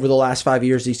like over the last 5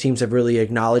 years, these teams have really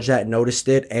acknowledged that, noticed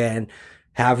it, and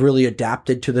have really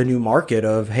adapted to the new market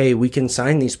of, hey, we can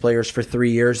sign these players for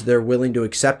 3 years. They're willing to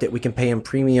accept it. We can pay them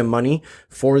premium money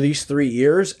for these 3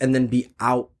 years and then be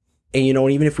out. And,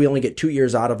 even if we only get 2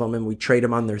 years out of them and we trade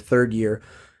them on their 3rd year,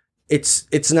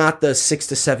 it's not the 6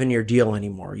 to 7 year deal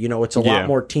anymore. It's a lot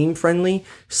more team friendly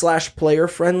 / player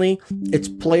friendly. It's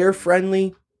player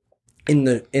friendly in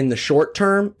the short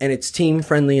term, and it's team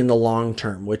friendly in the long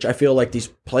term, which I feel like these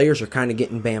players are kind of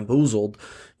getting bamboozled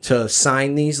to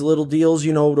sign these little deals,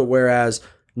 to whereas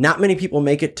not many people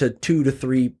make it to 2 to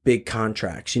 3 big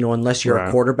contracts, unless you're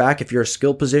a quarterback. If you're a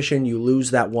skill position, you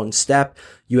lose that one step.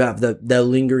 You have the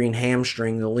lingering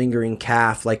hamstring, the lingering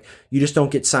calf. Like, you just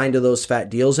don't get signed to those fat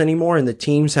deals anymore. And the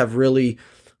teams have really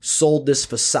sold this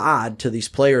facade to these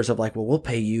players of like, well, we'll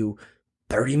pay you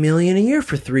 $30 million a year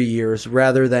for 3 years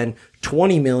rather than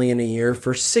 $20 million a year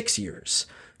for 6 years,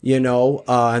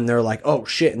 and they're like, oh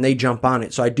shit. And they jump on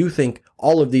it. So I do think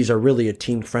all of these are really a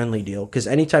team friendly deal, because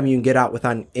anytime you can get out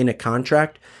in a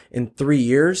contract in 3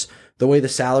 years, the way the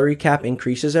salary cap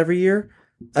increases every year,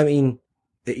 I mean,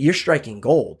 you're striking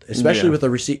gold, especially with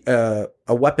a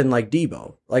weapon like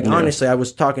Debo. Like, honestly, I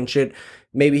was talking shit.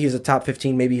 Maybe he's a top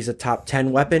 15, maybe he's a top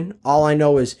 10 weapon. All I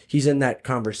know is he's in that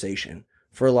conversation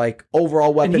for like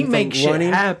overall weapon, and he makes shit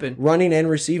happen, running and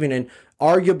receiving. And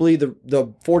arguably the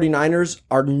 49ers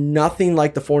are nothing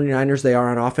like the 49ers they are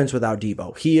on offense without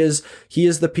Debo. He is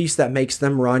the piece that makes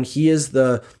them run. He is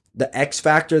the X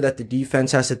factor that the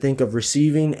defense has to think of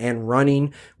receiving and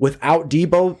running. Without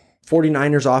Debo,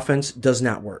 49ers offense does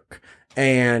not work.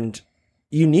 And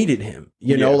you needed him,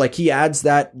 like he adds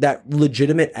that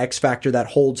legitimate X factor that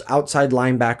holds outside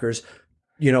linebackers,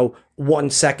 1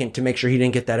 second to make sure he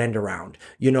didn't get that end around,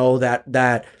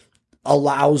 that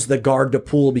allows the guard to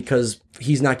pull because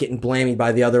he's not getting blammed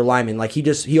by the other lineman. Like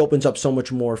he opens up so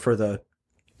much more for the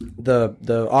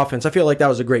offense. I feel like that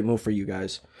was a great move for you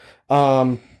guys.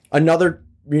 Another,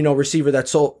 receiver that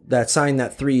signed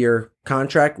that 3-year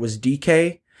contract was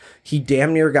DK. He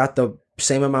damn near got the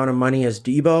same amount of money as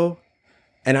Debo.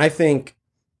 And I think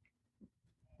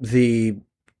the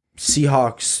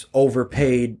Seahawks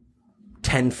overpaid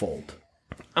tenfold.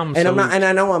 And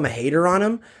I know I'm a hater on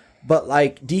him, but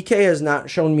like DK has not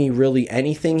shown me really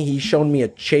anything. He's shown me a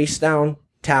chase down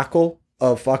tackle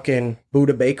of fucking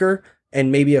Budda Baker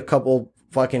and maybe a couple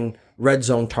fucking red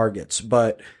zone targets,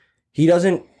 but he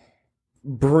doesn't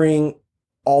bring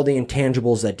all the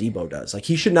intangibles that Debo does. Like,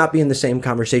 he should not be in the same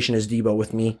conversation as Debo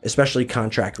with me, especially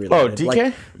contract related. Oh,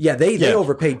 DK? Like, they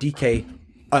overpaid DK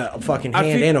a fucking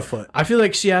hand and a foot. I feel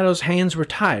like Seattle's hands were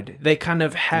tied. They kind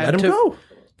of had Let him go.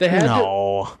 They had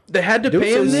to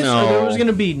pay him this, or there was going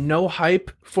to be no hype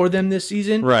for them this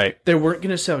season. Right. They weren't going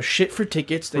to sell shit for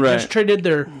tickets. They just traded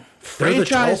their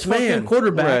franchise fucking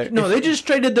quarterback. Right. No, they just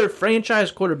traded their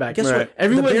franchise quarterback. Guess what?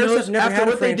 Everyone the Bears knows have never after had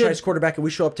a what they franchise did. quarterback, and we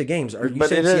show up to games. Are you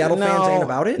saying Seattle fans ain't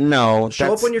about it? No.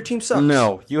 Show up when your team sucks.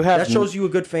 No, you have. That shows you a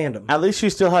good fandom. At least you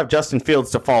still have Justin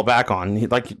Fields to fall back on.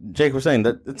 Like Jake was saying,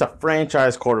 that it's a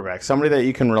franchise quarterback, somebody that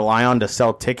you can rely on to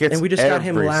sell tickets. And we just got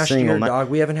him last year, dog.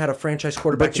 We haven't had a franchise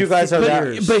quarterback. But you guys are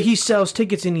that. But he sells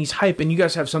tickets and he's hype, and you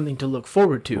guys have something to look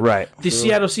forward to. Right. The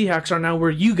Seattle Seahawks are now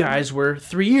where you guys were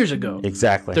 3 years ago.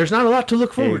 Exactly. There's not a lot to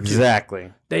look forward to.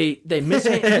 Exactly. They miss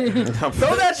throw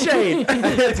that shade.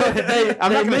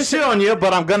 I'm not going to shit on you,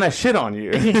 but I'm going to shit on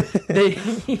you.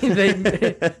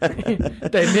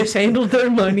 they mishandled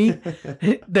their money.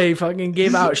 They fucking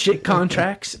gave out shit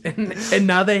contracts, and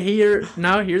now here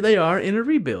they are in a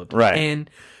rebuild. Right. And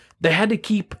they had to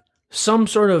keep some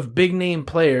sort of big name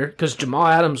player because Jamal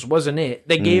Adams wasn't it.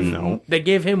 They gave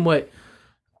him what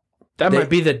might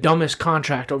be the dumbest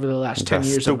contract over the last 10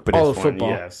 years of all of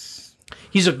football. Yes.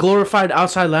 He's a glorified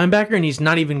outside linebacker, and he's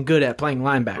not even good at playing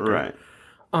linebacker.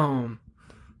 Right.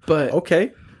 But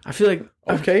Okay. I feel like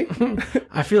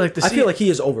I feel like he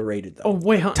is overrated, though. Oh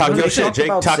wait, Talk your shit, Jake.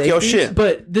 Talk your shit.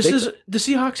 But the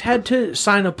Seahawks had to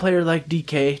sign a player like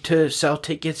DK to sell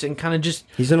tickets and kind of just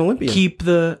He's an Olympian. keep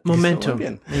the momentum.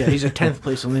 Olympian. Yeah, he's a 10th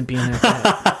place Olympian at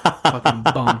that. Fucking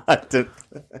bum.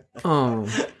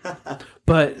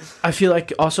 But I feel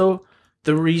like also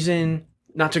the reason,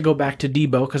 not to go back to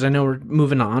Debo because I know we're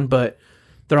moving on, but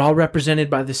they're all represented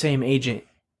by the same agent.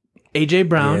 AJ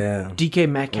Brown, DK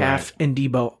Metcalf, and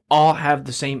Debo all have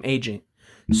the same agent.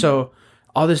 So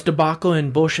all this debacle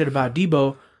and bullshit about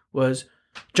Debo was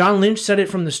John Lynch said it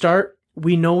from the start.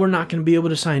 We know we're not going to be able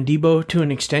to sign Debo to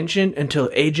an extension until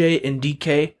AJ and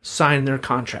DK sign their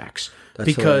contracts.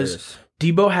 Because hilarious.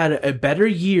 Debo had a better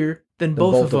year than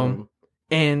both of them.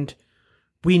 And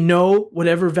we know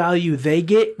whatever value they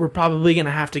get, we're probably going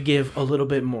to have to give a little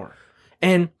bit more.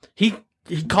 And he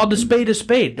called a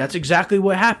spade. That's exactly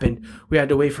what happened. We had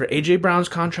to wait for AJ Brown's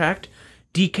contract.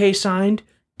 DK signed.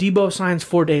 Debo signs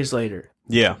 4 days later.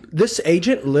 Yeah. This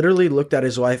agent literally looked at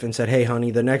his wife and said, "Hey,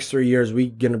 honey, the next 3 years we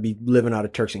gonna be living out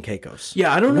of Turks and Caicos."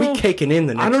 Yeah, I don't know. We caking in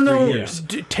the next 3 years.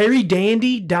 Terry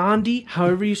Dandy,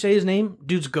 however you say his name,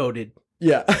 dude's goated.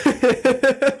 Yeah.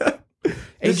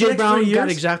 AJ Brown got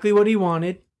exactly what he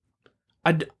wanted.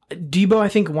 Debo, I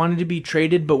think, wanted to be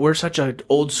traded, but we're such an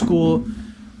old school,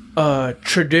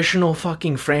 traditional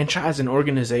fucking franchise and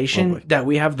organization that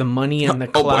we have the money and the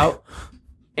clout.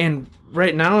 And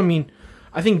right now, I mean,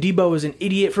 I think Debo was an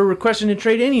idiot for requesting a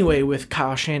trade anyway with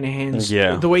Kyle Shanahan's.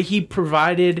 Yeah. The way he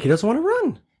provided. He doesn't want to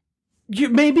run.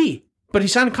 Maybe, but he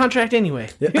signed a contract anyway.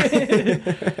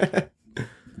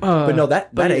 But no,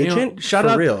 that agent, shout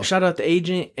for out, real. shout out the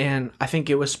agent, and I think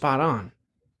it was spot on.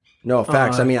 No,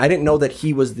 facts. I mean, I didn't know that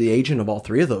he was the agent of all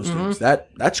three of those dudes.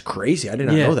 That's crazy. I did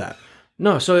not know that.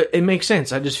 No, so it makes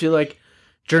sense. I just feel like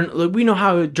we know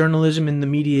how journalism in the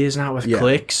media is now with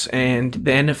clicks, and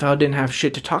the NFL didn't have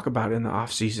shit to talk about in the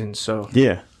offseason. So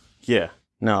yeah.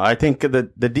 No, I think the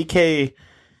DK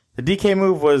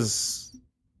move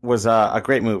was a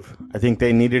great move. I think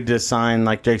they needed to sign,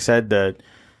 like Jake said, the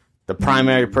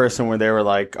primary person where they were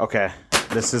like, okay,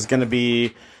 this is going to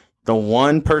be the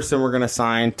one person we're going to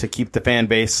sign to keep the fan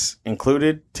base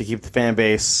included, to keep the fan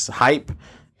base hype,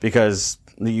 because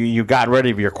you got rid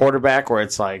of your quarterback where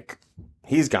it's like,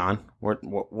 he's gone.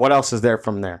 What else is there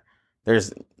from there?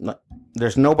 There's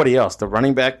nobody else. The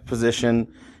running back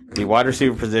position, the wide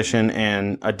receiver position,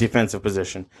 and a defensive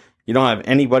position. You don't have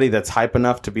anybody that's hype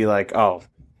enough to be like, oh,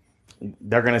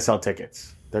 they're going to sell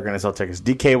tickets.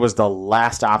 DK was the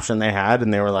last option they had,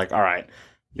 and they were like, all right,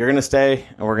 you're going to stay,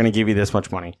 and we're going to give you this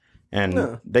much money.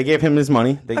 And they gave him his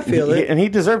money. I feel it. And he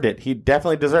deserved it. He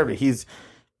definitely deserved it. He's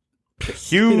huge.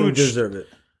 He didn't deserve it.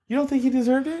 You don't think he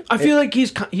deserved it? I feel like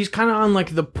he's kind of on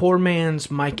like the poor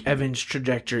man's Mike Evans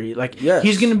trajectory. Like Yes.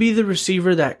 he's going to be the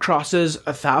receiver that crosses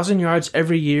 1,000 yards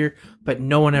every year, but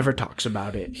no one ever talks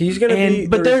about it. He's going to be...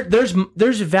 But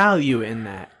there's value in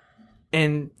that.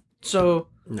 And so...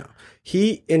 No.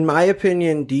 In my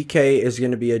opinion, DK is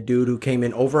going to be a dude who came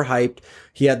in overhyped.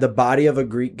 He had the body of a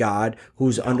Greek god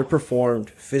who's underperformed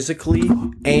physically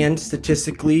and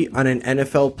statistically on an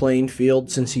NFL playing field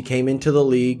since he came into the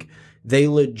league. They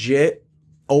legit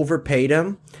overpaid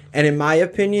him. And in my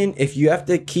opinion, if you have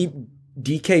to keep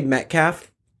DK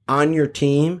Metcalf on your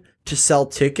team to sell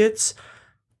tickets,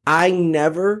 I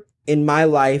never in my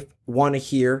life want to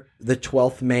hear the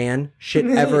 12th man shit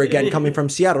ever again coming from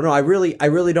Seattle. No, I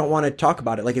really don't want to talk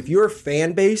about it. Like, if you're a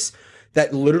fan base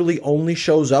that literally only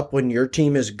shows up when your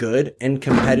team is good and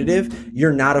competitive,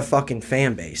 you're not a fucking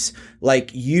fan base. Like,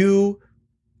 you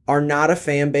are not a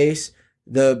fan base.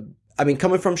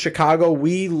 Coming from Chicago,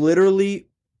 we literally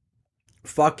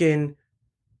fucking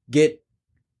get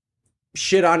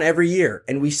shit on every year,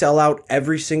 and we sell out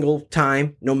every single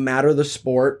time, no matter the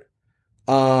sport.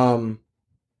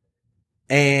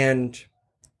 And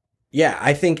yeah,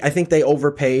 I think they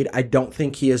overpaid. I don't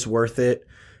think he is worth it.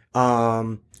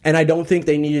 And I don't think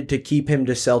they needed to keep him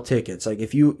to sell tickets. Like,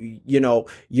 if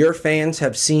your fans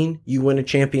have seen you win a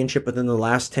championship within the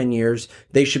last 10 years,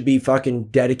 they should be fucking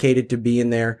dedicated to being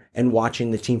there and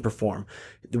watching the team perform.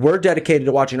 We're dedicated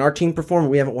to watching our team perform.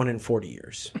 We haven't won in 40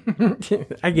 years.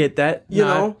 I get that.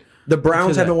 The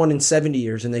Browns haven't won in 70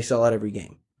 years and they sell out every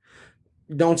game.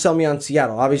 Don't sell me on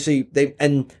Seattle. Obviously,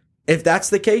 if that's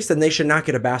the case, then they should not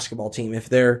get a basketball team if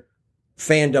their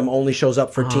fandom only shows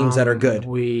up for teams that are good.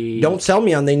 Don't sell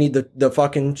me on they need the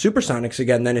fucking Supersonics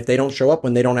again then if they don't show up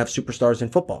when they don't have superstars in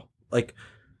football. Like,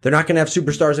 they're not going to have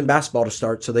superstars in basketball to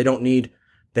start, so they don't need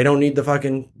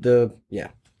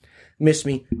Miss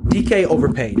me. DK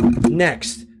overpaid.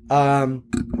 Next. Deshaun.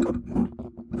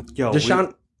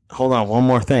 Hold on, one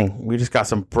more thing. We just got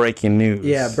some breaking news.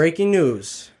 Yeah, breaking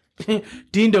news.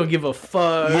 Dean don't give a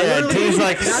fuck. Yeah, Dean's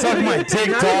like, suck my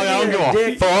dick, dog. I don't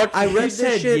give a fuck. I read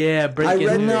this shit. Yeah,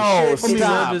 breaking news.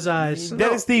 Stop. His eyes.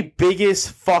 That is the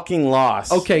biggest fucking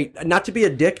loss. Okay, not to be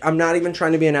a dick. I'm not even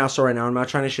trying to be an asshole right now. I'm not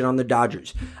trying to shit on the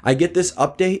Dodgers. I get this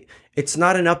update. It's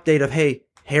not an update of, hey,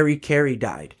 Harry Carey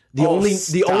died. The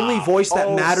only voice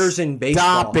that matters in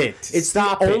baseball. Stop it. It's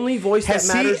the only voice that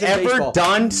matters in baseball. Has he ever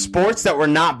done sports that were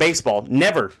not baseball?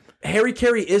 Never. Harry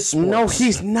Carey is sports. No,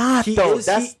 he's not, though.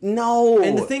 No.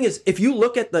 And the thing is, if you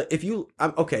look at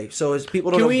okay, so as people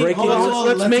don't know breaking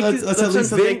news,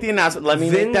 let's make the announcement. Let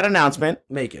me make that announcement.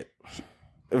 Make it.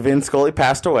 Vin Scully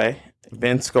passed away.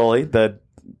 Vin Scully, the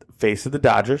face of the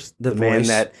Dodgers, the man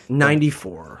that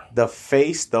 94, the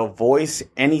face, the voice,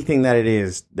 anything that it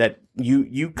is that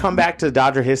you come back to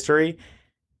Dodger history.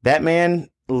 That man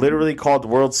literally called the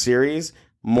World Series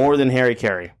more than Harry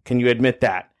Carey. Can you admit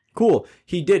that? Cool.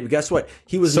 He did. Guess what?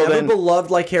 He was never beloved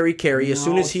like Harry Carey. As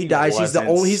soon as he dies, he's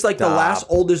like the last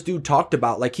oldest dude talked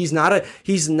about. Like, he's not a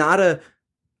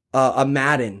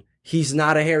Madden. He's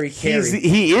not a Harry Carey.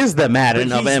 He is the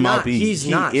Madden of MLB. He's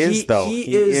not. He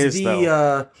is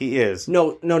He is.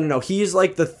 No. He is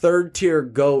like the third tier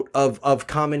GOAT of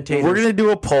commentators. We're gonna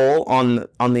do a poll on the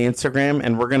Instagram,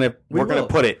 and we're gonna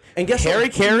put it. And guess Harry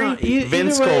Carey,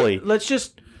 Vin Scully.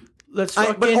 But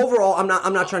overall, I'm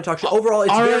not trying to talk shit. Overall,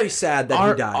 it's very sad that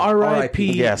he died.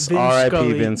 R.I.P. Yes,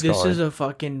 R.I.P. Vin Scully. This is a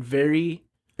fucking very...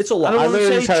 It's a lot. I don't want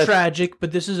to say tragic,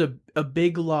 but this is a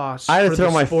big loss. I had to throw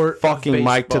my fucking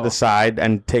mic to the side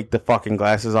and take the fucking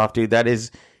glasses off, dude. That is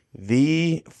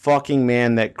the fucking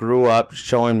man that grew up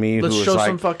showing me Let's who was show like,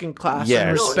 some fucking class yes.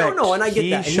 and respect. No, and I get he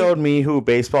that. And showed me who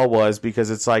baseball was, because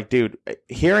it's like, dude,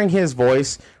 hearing his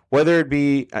voice, whether it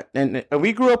be, and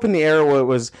we grew up in the era where it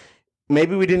was,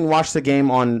 maybe we didn't watch the game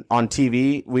on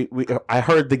TV. I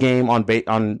heard the game on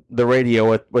the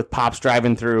radio with Pops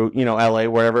driving through, LA,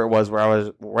 wherever it was,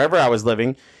 wherever I was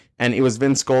living, and it was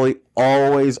Vin Scully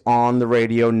always on the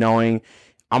radio, knowing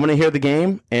I'm gonna hear the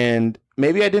game. And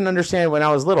maybe I didn't understand when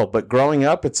I was little, but growing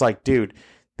up, it's like, dude,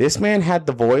 this man had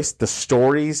the voice, the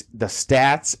stories, the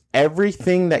stats,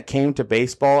 everything that came to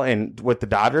baseball and with the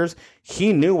Dodgers.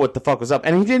 He knew what the fuck was up.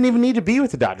 And he didn't even need to be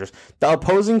with the Dodgers. The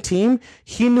opposing team,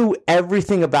 he knew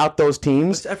everything about those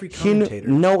teams. That's every commentator.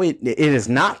 No, it is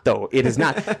not, though. It is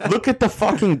not. Look at the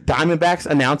fucking Diamondbacks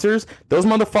announcers. Those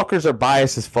motherfuckers are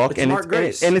biased as fuck. It's Mark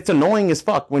Grace. And it's annoying as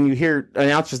fuck when you hear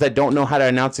announcers that don't know how to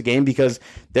announce a game because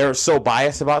they're so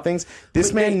biased about things.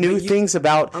 This man knew things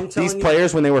about these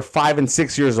players when they were 5 and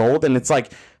 6 years old. And it's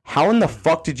like, how in the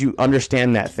fuck did you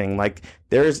understand that thing? Like,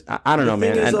 there's, I don't know,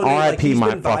 man. And RIP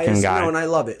my fucking guy. And I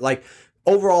love it. Like,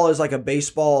 overall, as like a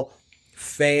baseball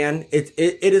fan, it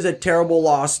is a terrible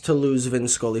loss to lose Vin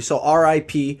Scully. So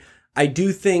RIP. I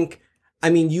do think,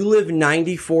 you live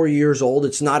 94 years old.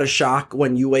 It's not a shock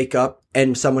when you wake up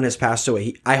and someone has passed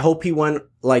away. I hope he went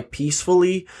like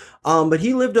peacefully. But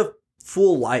he lived a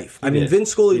full life. Vin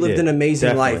Scully lived an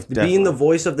amazing life. Being the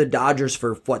voice of the Dodgers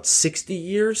for 60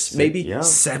 years, maybe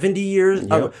 70 years.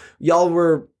 Yep. Y'all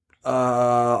were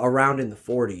around in the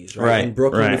 40s, right? In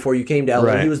Brooklyn before you came to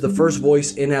LA. He was the first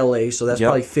voice in LA, so that's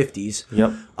probably 50s.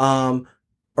 Yep.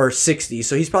 Or 60s.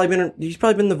 So he's probably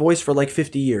been the voice for like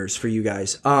 50 years for you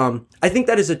guys. I think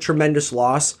that is a tremendous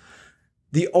loss.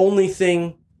 The only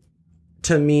thing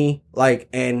to me, I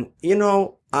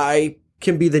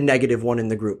can be the negative one in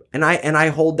the group. And I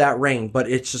hold that reign, but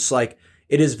it's just like,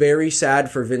 it is very sad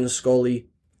for Vin Scully,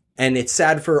 and it's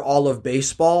sad for all of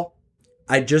baseball.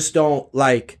 I just don't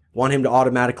want him to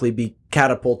automatically be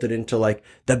catapulted into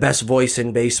the best voice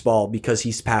in baseball because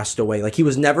he's passed away. He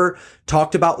was never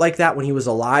talked about like that when he was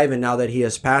alive, and now that he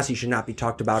has passed, he should not be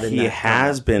talked about in that. He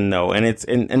has been, though, and it's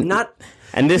not.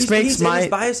 And this makes my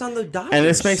bias on the Dodgers. And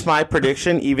this makes my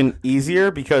prediction even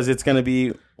easier because it's going to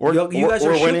be you guys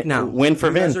are shook now. Win for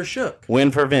Vin. You guys are shook.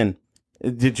 Win for Vin.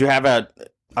 Did you have a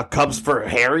Cubs for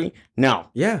Harry? No.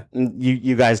 Yeah.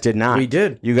 You guys did not. We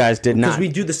did. You guys did not. Because we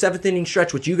do the 7th inning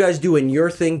stretch, which you guys do in your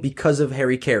thing because of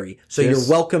Harry Carey. So you're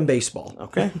welcome, baseball.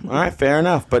 Okay. All right. Fair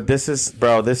enough. But this is the...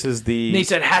 And he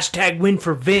said #win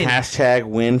for Vin.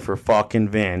 #win for fucking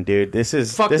Vin, dude. This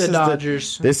is... Fuck the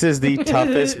Dodgers. This is the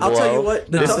toughest blow. I'll tell you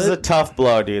what. This is a tough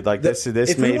blow, dude. This made me fucking hurt.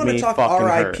 If we want to talk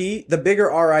RIP, the bigger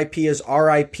RIP is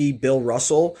RIP Bill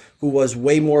Russell, who was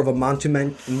way more of a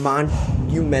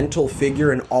monumental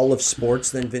figure in all of sports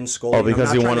than Vin Scully. Oh,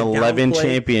 because he won 11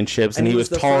 championships, and he was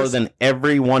taller than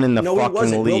everyone in the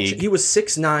fucking league. He was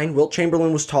 6'9". Wilt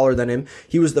Chamberlain was taller than him.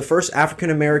 He was the first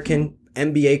African-American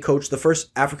NBA coach, the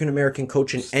first African-American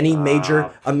coach in any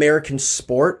major American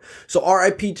sport. So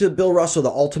RIP to Bill Russell, the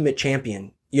ultimate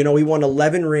champion. He won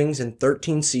 11 rings in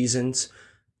 13 seasons.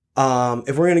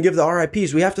 If we're going to give the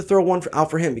RIPs, we have to throw one out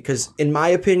for him because, in my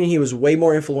opinion, he was way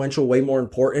more influential, way more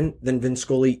important than Vin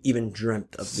Scully even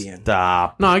dreamt of being.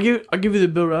 Stop. No, I'll give you the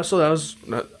Bill Russell. That was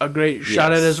a great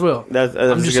shout out as well. That's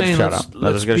I'm just saying,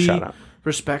 let's be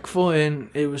respectful,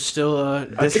 and it was still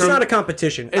it's not a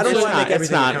competition. I don't want to make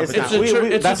everything a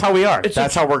competition. That's how we are.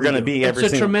 That's how we're going to be every single day.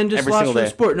 It's a tremendous loss for the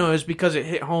sport. No, it's because it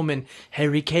hit home in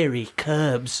Harry Carey,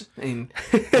 Cubs. And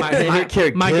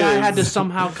my guy had to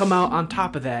somehow come out on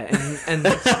top of that. And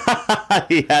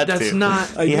he had that's to. Not...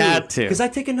 He had to. Because I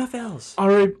take enough L's.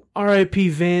 R.I.P.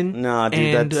 Vin. No,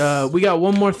 dude, and we got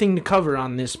one more thing to cover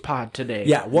on this pod today.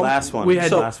 Yeah, last one. We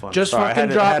had last one. just fucking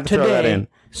dropped today.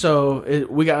 So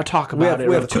we got to talk about it.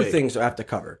 We have two things I have to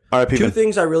cover. R.I.P. Two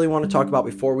things I really want to talk about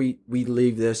before we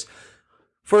leave this.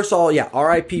 First of all,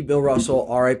 R.I.P. Bill Russell,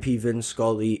 R.I.P. Vin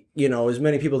Scully. As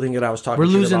many people think that I was talking We're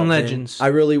losing about legends. Vin, I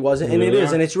really wasn't. And it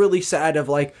is. And it's really sad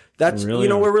that's,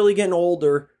 we're really getting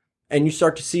older and you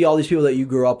start to see all these people that you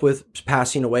grew up with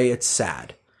passing away. It's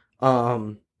sad.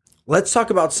 Let's talk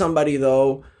about somebody,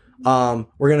 though.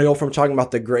 We're going to go from talking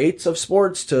about the greats of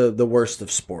sports to the worst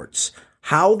of sports.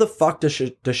 How the fuck does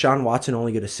Deshaun Watson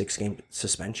only get a 6-game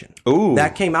suspension? Ooh.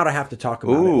 That came out. I have to talk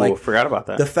about it. Forgot about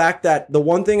that. The fact that the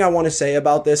one thing I want to say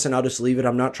about this, and I'll just leave it,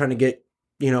 I'm not trying to get,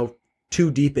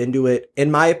 too deep into it. In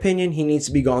my opinion, he needs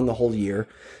to be gone the whole year.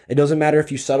 It doesn't matter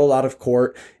if you settle out of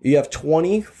court. You have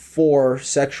 24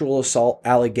 sexual assault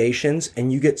allegations,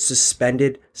 and you get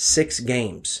suspended 6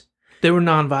 games. They were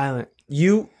nonviolent.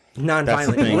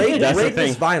 non-violent. thing. Rape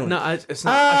is violent. No, it's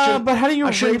not. But how do you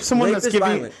rape someone rape that's is giving?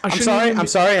 violent. I'm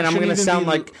sorry, and I'm going to sound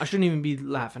like I shouldn't even be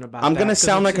laughing about. I'm that going to 'cause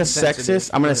sound like a it's insensitive.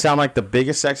 sexist. I'm going to sound like the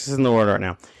biggest sexist in the world right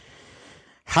now.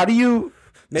 How do you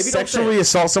Maybe don't sexually say it.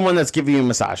 assault someone that's giving you a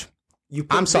massage? You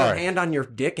put I'm sorry. your hand on your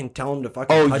dick and tell them to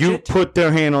fucking Oh, touch you it. put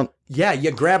their hand on. Yeah,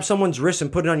 you grab someone's wrist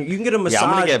and put it on. You can get a massage. Yeah,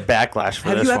 I'm going to get backlash for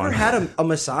Have this you ever one. had a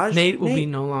massage? Nate will be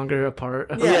no longer a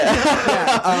part. Of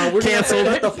Yeah. We're Canceled.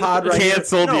 Gonna the pod right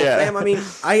Canceled, here. No, yeah. fam, I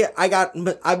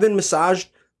mean, I've been massaged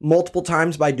multiple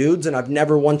times by dudes, and I've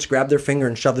never once grabbed their finger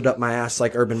and shoved it up my ass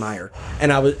like Urban Meyer,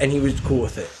 and he was cool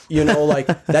with it. You know, like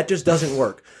that just doesn't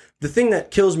work. The thing that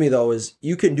kills me though is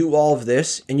you can do all of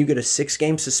this and you get a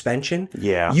 6-game suspension.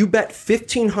 Yeah. You bet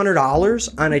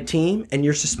 $1,500 on a team and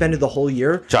you're suspended the whole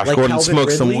year. Josh like Gordon Calvin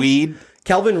smokes some Ridley. weed.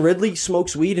 Calvin Ridley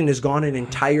smokes weed and is gone an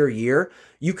entire year.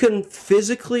 You can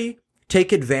physically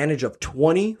take advantage of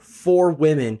 24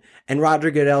 women, and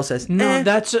Roger Goodell says, No,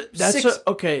 six.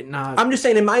 Okay. Nah, I'm just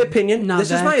saying, in my opinion, No, this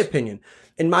is my that's- opinion.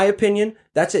 In my opinion,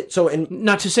 that's it. So,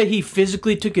 not to say he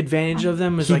physically took advantage of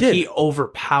them. Is like did. he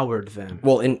overpowered them.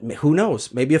 who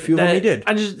knows? Maybe a few of them he did.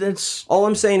 That's All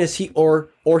I'm saying is he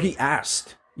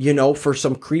asked, you know, for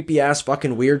some creepy ass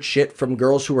fucking weird shit from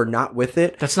girls who were not with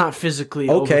it. that's not physically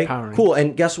Okay, overpowering. cool.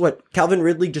 And guess what? Calvin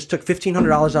Ridley just took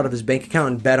 $1,500 out of his bank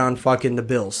account and bet on fucking the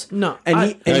Bills. No, and I-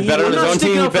 he bet on I'm his not own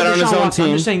sticking team, up he for bet on his Deshaun own Watson. I'm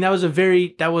team. just saying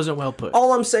that wasn't well put.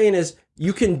 All I'm saying is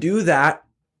you can do that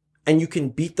and you can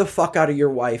beat the fuck out of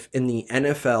your wife in the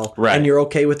NFL Right. and you're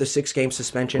okay with a 6-game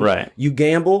suspension. Right. You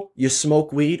gamble, you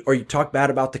smoke weed, or you talk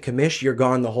bad about the commish, you're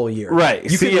gone the whole year. Right.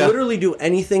 You See can ya. literally do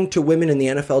anything to women in the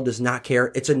NFL, does not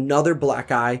care. It's another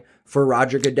black eye for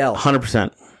Roger Goodell.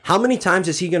 100%. How many times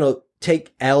is he going to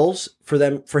take L's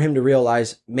for him to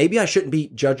realize maybe I shouldn't be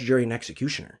judge, jury, and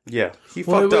executioner? Yeah. He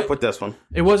Well, fucked it up wa- with this one.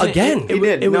 It wasn't Again. It, He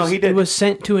did. It No, was, he did. It was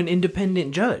sent to an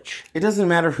independent judge. It doesn't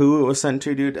matter who it was sent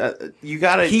to, dude. You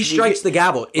got to. He strikes the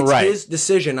gavel. It's Right. his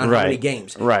decision on how many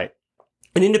games. Right.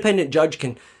 An independent judge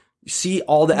can see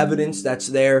all the evidence that's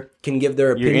there, can give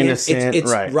their You're opinion. innocent,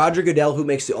 It's right. Roger Goodell who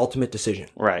makes the ultimate decision.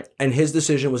 Right. And his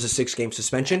decision was a 6-game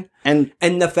suspension. And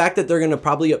And the fact that they're going to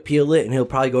probably appeal it and he'll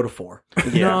probably go to 4.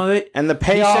 yeah. No, and the he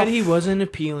payoff. said he wasn't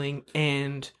appealing,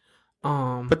 and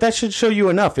But that should show you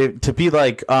enough to be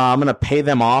like, I'm going to pay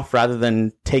them off rather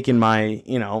than taking my,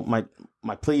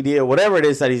 my plea deal, whatever it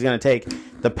is that he's going to take.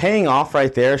 The paying off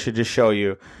right there should just show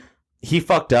you he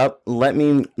fucked up. Let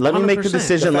me make the 100%.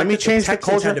 decision. Let me change the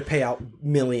Texans had culture. to pay out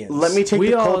millions. Let me take we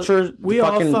the all culture. we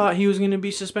all fucking- thought he was going to be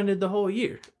suspended the whole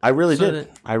year. I really So did.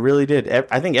 I really did.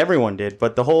 I think everyone did.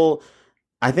 But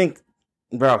I think,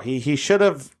 bro, he should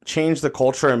have changed the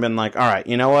culture and been like, all right,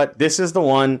 you know what? This is the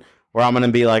one where I'm going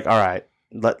to be like, all right,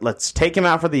 let's take him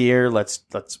out for the year. Let's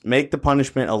make the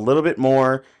punishment a little bit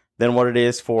more than what it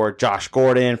is for Josh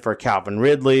Gordon, for Calvin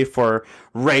Ridley, for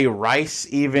Ray Rice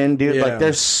even, dude. Yeah. Like,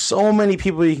 there's so many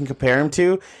people you can compare him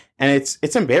to, and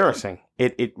it's embarrassing.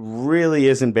 It really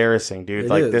is embarrassing, dude. It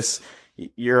like is. this.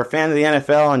 You're a fan of the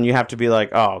NFL, and you have to be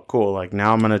like, "Oh, cool! Like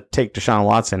now I'm gonna take Deshaun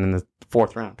Watson in the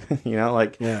 4th round." You know,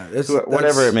 like Yeah,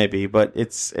 whatever it may be. But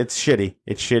it's shitty.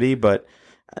 It's shitty. But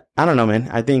I don't know, man.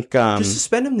 I think Just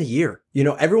suspend him the year. You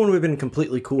know, everyone would have been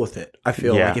completely cool with it. I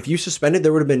feel Yeah. like if you suspended,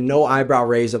 there would have been no eyebrow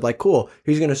raise of like, cool,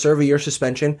 he's going to serve a year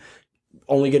suspension,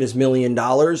 only get his $1 million,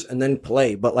 and then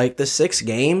play. But like the 6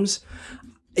 games,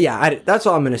 yeah, that's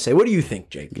all I'm going to say. What do you think,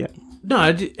 Jake? yeah,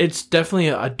 No, it's definitely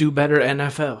a do better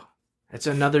NFL. It's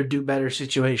another do better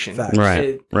situation. Facts.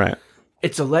 right, right.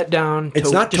 It's a letdown It's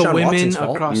to, not to Deshaun women Watson's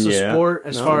fault. across the Yeah. sport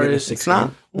as No, far we get a as 6 It's not.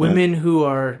 game. women who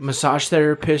are massage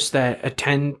therapists that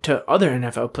attend to other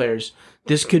NFL players.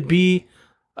 This could be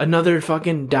another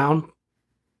fucking down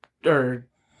or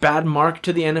bad mark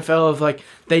to the NFL of like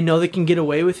they know they can get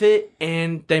away with it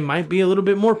and they might be a little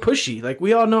bit more pushy. Like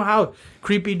we all know how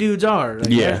creepy dudes are. Like,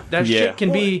 Yeah. that Yeah. shit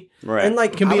can be Right. And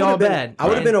like, Can be I would've all been- bad. I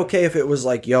would have Right. been okay if it was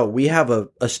like, yo, we have a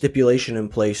stipulation in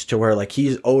place to where like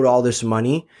he's owed all this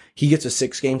money. He gets a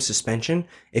 6-game suspension.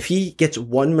 If he gets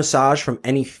one massage from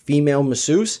any female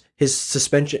masseuse, his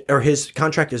suspension or his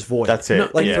contract is void. That's it. No,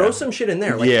 Like yeah. throw some shit in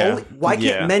there. Like, Yeah. why can't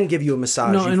Yeah. men give you a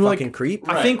massage? No, You and, like, fucking creep.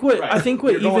 I think what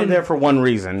You're going even there for one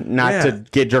reason, not Yeah. to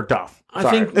get jerked off. I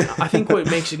Sorry. think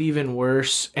what makes it even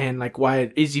worse and like why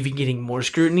it is even getting more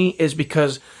scrutiny is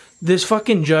because this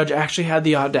fucking judge actually had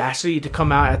the audacity to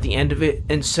come out at the end of it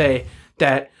and say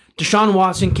that Deshaun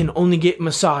Watson can only get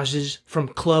massages from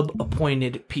club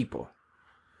appointed people.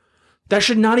 That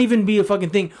should not even be a fucking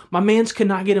thing. My mans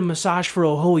cannot get a massage for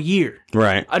a whole year.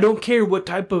 Right. I don't care what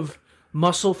type of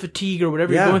muscle fatigue or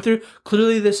whatever Yeah. you're going through.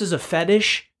 Clearly, this is a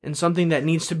fetish, and something that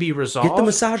needs to be resolved. Get the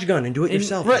massage gun and do it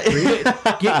yourself.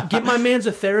 Get my man's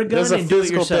a Theragun There's a and do it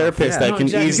physical yourself. therapist that can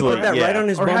easily Put that right on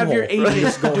his or have your bumhole.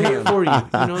 agent do it for you.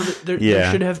 You know,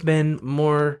 there should have been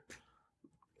more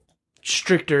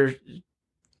stricter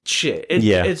shit.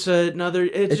 It's another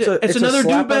do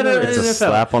slap better on the in wrist. NFL. It's a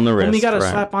slap on the wrist. Only got a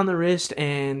right. slap on the wrist,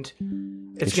 and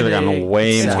it's should've gotten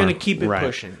way more. gonna keep it Right.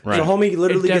 pushing. Right. So homie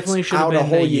literally It gets definitely should have out a been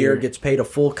whole that year, year. gets paid a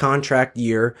full contract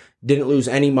year, didn't lose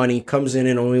any money, comes in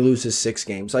and only loses 6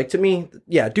 games. Like, to me,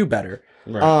 yeah, do better.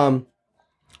 Right.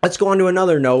 Let's go on to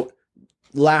another note.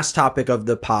 Last topic of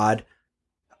the pod,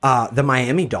 the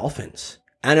Miami Dolphins.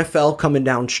 NFL coming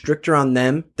down stricter on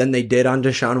them than they did on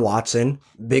Deshaun Watson.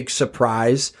 Big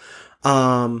surprise.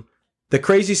 The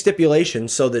crazy stipulation,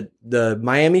 so that the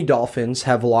Miami Dolphins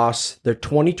have lost their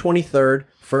 2023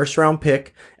 first round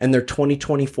pick and their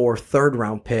 2024 third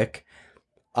round pick.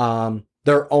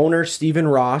 Their owner, Stephen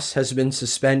Ross, has been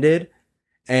suspended,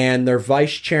 and their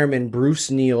vice chairman,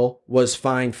 Bruce Neal, was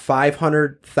fined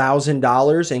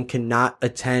 $500,000 and cannot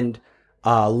attend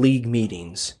league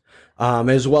meetings.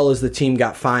 As well as the team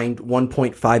got fined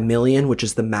 $1.5 million, which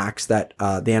is the max that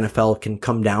the NFL can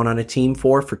come down on a team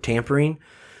for tampering.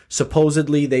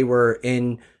 Supposedly, they were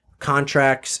in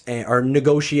contracts or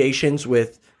negotiations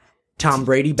with Tom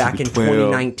Brady back in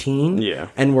 2019. Yeah.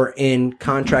 And were in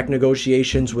contract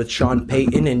negotiations with Sean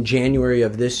Payton in January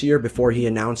of this year before he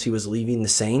announced he was leaving the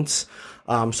Saints.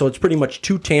 So it's pretty much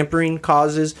 2 tampering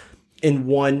causes in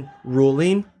one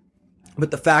ruling.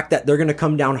 But the fact that they're going to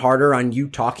come down harder on you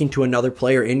talking to another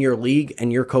player in your league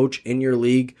and your coach in your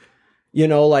league, you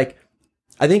know, like,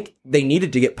 I think they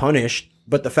needed to get punished.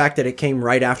 But the fact that it came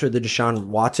right after the Deshaun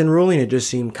Watson ruling, it just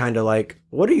seemed kind of like,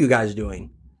 what are you guys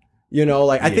doing? You know,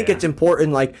 like, I think it's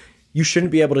important, like, you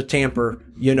shouldn't be able to tamper.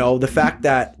 You know, the fact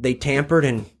that they tampered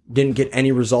and didn't get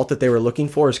any result that they were looking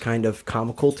for is kind of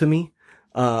comical to me.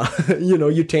 You know,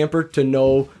 you tampered to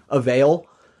no avail.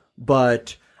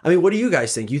 But, I mean, what do you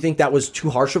guys think? You think that was too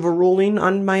harsh of a ruling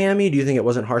on Miami? Do you think it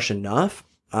wasn't harsh enough?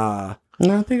 No,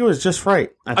 I think it was just right.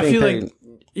 I think feel like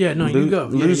you go.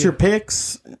 Lose your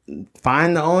picks,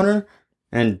 find the owner,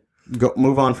 and go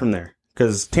move on from there.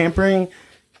 Because tampering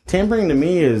to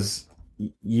me is,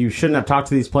 you shouldn't have talked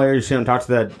to these players. You shouldn't have talked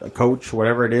to that coach,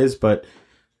 whatever it is. But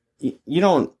you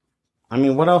don't. I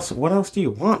mean, what else? What else do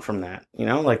you want from that? You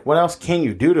know, like, what else can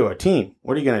you do to a team?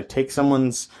 What are you going to take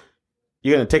someone's?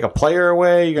 You're going to take a player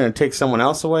away. You're going to take someone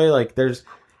else away. Like, there's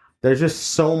just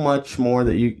so much more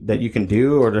that you can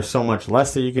do, or there's so much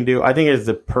less that you can do. I think it's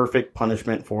the perfect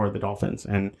punishment for the Dolphins,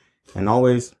 and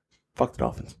always fuck the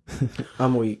Dolphins.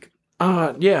 I'm weak.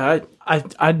 Yeah,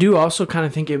 I do also kind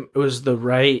of think it was the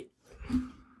right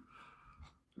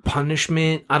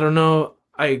punishment. I don't know.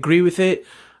 I agree with it.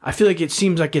 I feel like it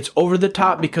seems like it's over the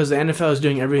top because the NFL is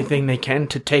doing everything they can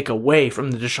to take away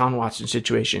from the Deshaun Watson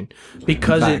situation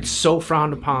because it's so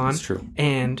frowned upon. That's true.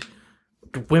 And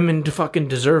women fucking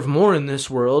deserve more in this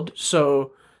world.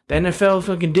 So the NFL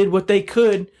fucking did what they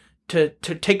could to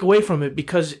take away from it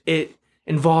because it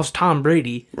involves Tom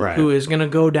Brady, Right. who is going to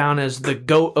go down as the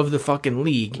GOAT of the fucking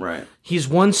league. Right. He's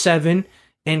won 7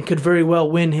 and could very well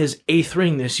win his 8th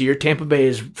ring this year. Tampa Bay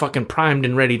is fucking primed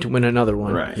and ready to win another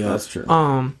one. Right. Yeah, that's true.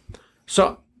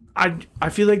 So I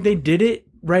feel like they did it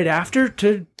right after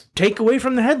to take away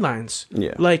from the headlines.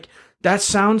 Yeah. Like, that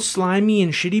sounds slimy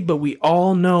and shitty, but we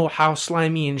all know how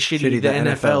slimy and shitty the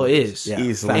NFL is. Yeah.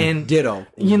 Easily. And Ditto.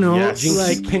 you know, Yes.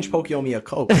 Like, pinch poke, you owe me a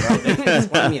Coke, bro. It's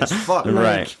funny as fuck.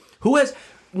 Right. Like, who has...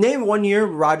 Name one year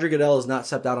Roger Goodell has not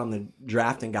stepped out on the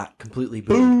draft and got completely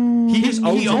booed. He just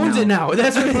owns it now.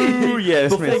 That's what Ooh,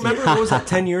 yes, Before, man. remember, what was that,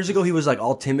 10 years ago? He was like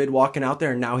all timid walking out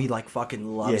there, and now he like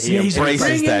fucking loves Yeah, it. he He's like,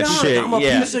 embraces "Bring it that on. shit, I'm a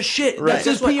yeah. piece of shit. Right. That's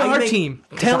his Guess what? PR I make- team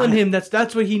telling him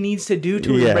that's what he needs to do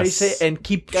to embrace it and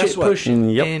keep Guess shit what? pushing.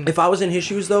 Yep. And If I was in his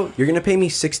shoes, though, you're going to pay me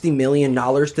 $60 million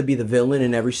to be the villain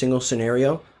in every single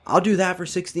scenario. I'll do that for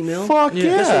 $60 million. Fuck yeah.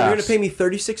 Guess what? You're going to pay me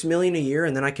 $36 million a year,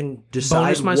 and then I can decide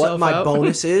Bonus what myself my out.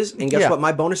 bonus is. And guess Yeah. what?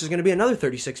 My bonus is going to be another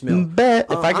 $36 million. Bet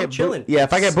if I I'm get chilling.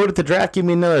 if I get booed at the draft, give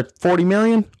me another $40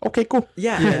 million. Okay, cool.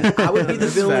 Yeah, I would be the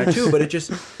villain too, but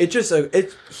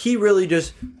he really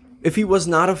just, if he was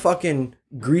not a fucking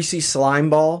greasy slime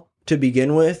ball to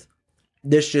begin with,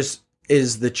 this just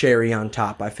is the cherry on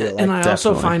top, I feel like. and I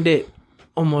also definitely. find it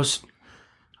almost,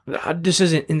 this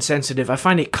isn't insensitive. I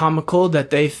find it comical that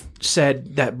they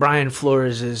said that Brian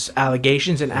Flores'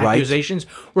 allegations and accusations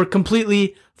were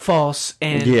completely false,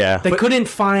 and Yeah. they couldn't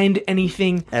find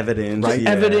anything Evidence.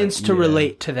 evidence to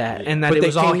relate to that, and that But it they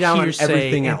was all came down on hearsay.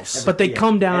 everything and- else. But they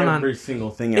come down every on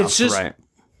single thing else. It's just right.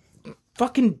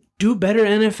 fucking do better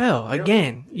NFL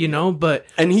again, but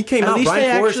and he came at out. least Brian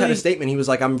they Flores had a actually- statement. He was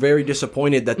like, "I'm very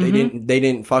disappointed that they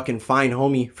didn't fucking fine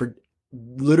homie for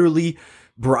literally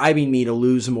bribing me to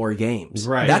lose more games."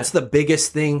 Right. That's the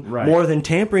biggest thing, Right. more than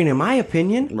tampering, in my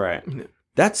opinion. Right.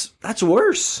 That's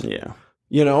worse. Yeah.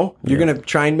 You're going to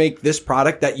try and make this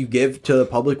product that you give to the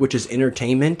public, which is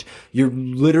entertainment. You're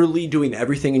literally doing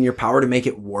everything in your power to make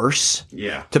it worse.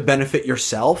 Yeah. To benefit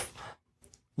yourself.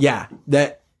 Yeah.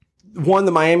 The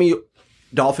Miami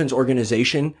Dolphins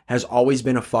organization has always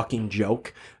been a fucking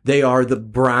joke. They are the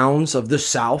Browns of the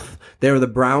South. They are the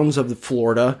Browns of the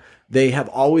Florida. They have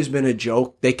always been a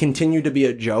joke. They continue to be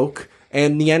a joke.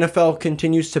 And the NFL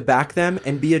continues to back them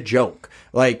and be a joke.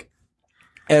 Like,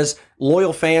 as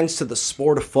loyal fans to the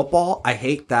sport of football, I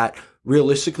hate that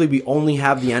realistically we only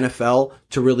have the NFL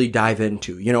to really dive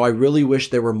into. I really wish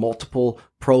there were multiple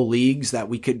pro leagues that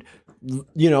we could,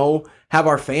 have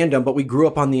our fandom, but we grew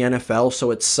up on the NFL,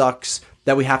 so it sucks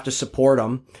that we have to support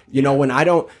them. When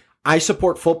I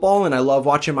support football and I love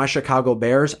watching my Chicago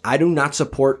Bears. I do not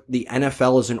support the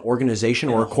NFL as an organization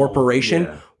or a corporation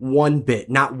one bit.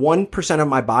 Not 1% of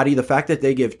my body. The fact that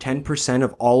they give 10%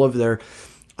 of all of their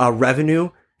revenue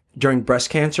during breast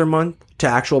cancer month to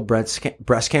actual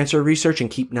breast cancer research and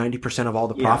keep 90% of all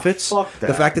the profits. Fuck that.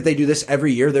 The fact that they do this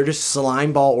every year, they're just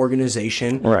slime ball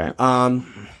organization. Right.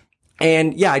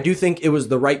 And yeah, I do think it was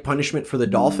the right punishment for the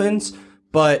Dolphins,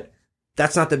 but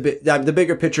that's not the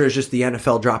bigger picture is just the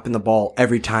NFL dropping the ball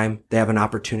every time they have an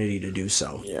opportunity to do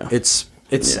so. Yeah. It's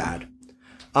sad.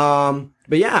 But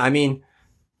yeah, I mean,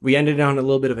 we ended on a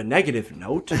little bit of a negative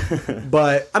note,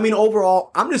 but I mean, overall,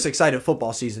 I'm just excited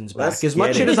football season's back. Let's As much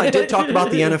get shit it. as I did talk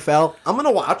about the NFL, I'm going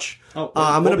to watch. I'm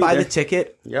going to we'll be buy there. the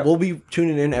ticket. Yep. We'll be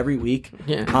tuning in every week.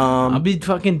 Yeah. I'll be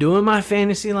fucking doing my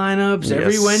fantasy lineups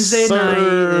every Yes, Wednesday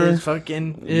sir. night. It's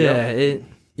fucking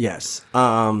Yes.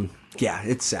 Yeah,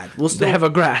 it's sad. We'll they still have a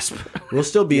grasp. We'll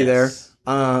still be Yes. there.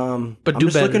 But But I'm do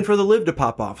just better. looking for the live to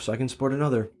pop off so I can support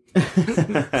another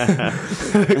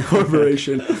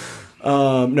corporation.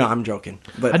 No, I'm joking.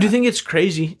 But I do think it's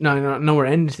crazy. No, nowhere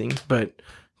anything, but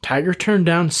Tiger turned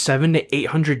down $700 to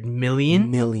 $800 million.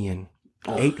 million.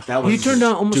 That He turned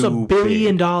down almost $1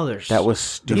 billion. That was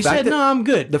stupid. He fact said, that- "No, I'm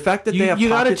good." the fact that you, they have you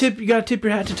gotta pockets- tip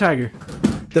your hat to Tiger.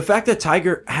 The fact that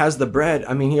Tiger has the bread,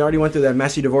 I mean, he already went through that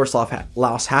messy divorce,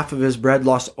 lost half of his bread,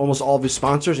 lost almost all of his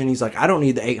sponsors, and he's like, I don't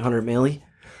need the 800 milli.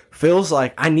 Phil's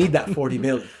like, I need that 40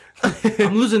 milli.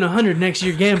 I'm losing 100 next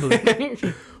year gambling.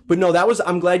 But no,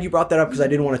 I'm glad you brought that up because I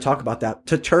didn't want to talk about that.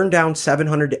 To turn down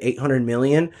 700 to 800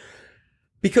 million,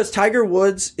 because Tiger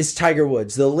Woods is Tiger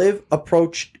Woods. The Live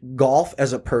approached golf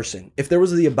as a person. If there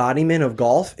was the embodiment of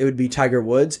golf, it would be Tiger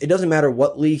Woods. It doesn't matter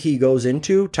what league he goes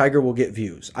into, Tiger will get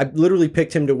views. I literally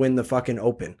picked him to win the fucking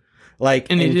Open. Like,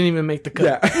 and he didn't even make the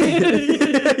cut.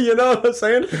 yeah. You know what I'm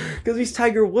saying? Because he's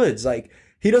Tiger Woods. Like,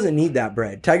 he doesn't need that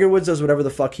bread. Tiger Woods does whatever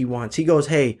the fuck he wants. He goes,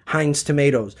 hey, Heinz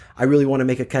tomatoes, I really want to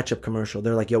make a ketchup commercial.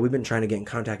 They're like, yo, we've been trying to get in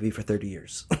contact with you for 30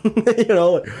 years.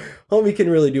 Homie can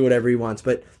really do whatever he wants.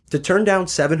 But to turn down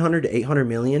 700 to 800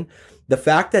 million, the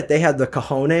fact that they had the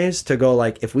cojones to go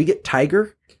like, if we get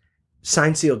Tiger,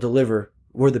 sign, seal, deliver,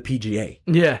 we're the PGA.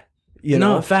 Yeah. You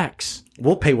know, facts.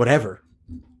 we'll pay whatever.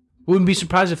 Wouldn't be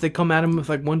surprised if they come at him with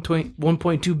like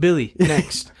 1.2 billion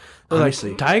next. They're Honestly.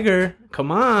 like, Tiger,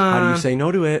 come on. How do you say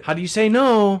no to it? How do you say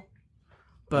no?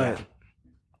 But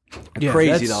yeah,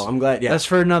 Crazy that's- though. I'm glad. Yeah. That's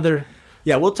for another.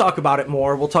 Yeah, we'll talk about it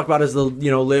more. We'll talk about it as the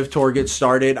Live Tour gets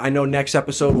started. I know next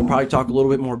episode we'll probably talk a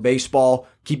little bit more baseball.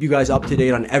 Keep you guys up to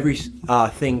date on every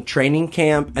thing training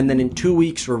camp, and then in 2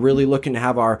 weeks we're really looking to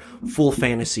have our full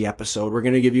fantasy episode. We're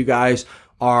going to give you guys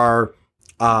our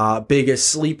biggest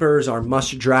sleepers, our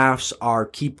must drafts, our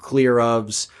keep clear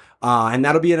ofs, and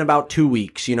that'll be in about 2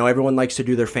 weeks. Everyone likes to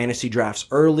do their fantasy drafts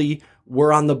early.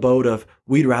 We're on the boat of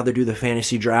we'd rather do the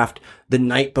fantasy draft the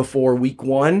night before week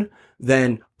 1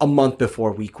 than a month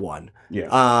before week 1.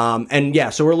 Yeah.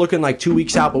 So we're looking like 2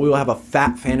 weeks out, but we will have a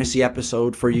fat fantasy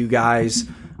episode for you guys.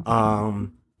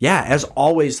 As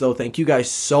always though, thank you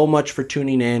guys so much for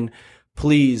tuning in.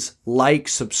 Please like,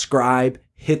 subscribe,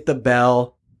 hit the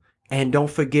bell, and don't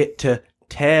forget to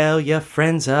tell your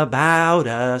friends about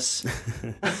us.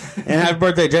 And happy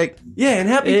birthday, Jake. Yeah, and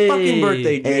happy fucking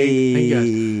birthday, Jake. Thank you guys.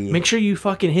 Hey. Make sure you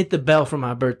fucking hit the bell for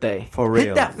my birthday. For real.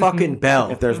 Hit that fucking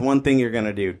bell. If there's one thing you're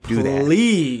gonna do that.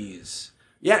 Please.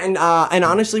 Yeah, and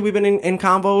honestly, we've been in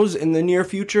combos in the near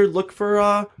future. Look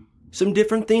for some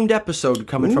different themed episode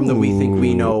coming from the We Think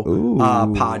We Know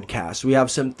podcast. We have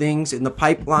some things in the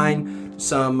pipeline,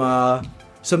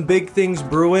 some big things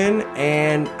brewing,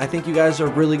 and I think you guys are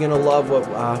really gonna love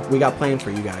what we got planned for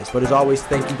you guys. But as always,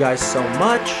 thank you guys so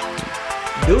much.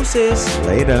 Deuces.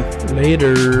 Later.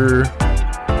 Later.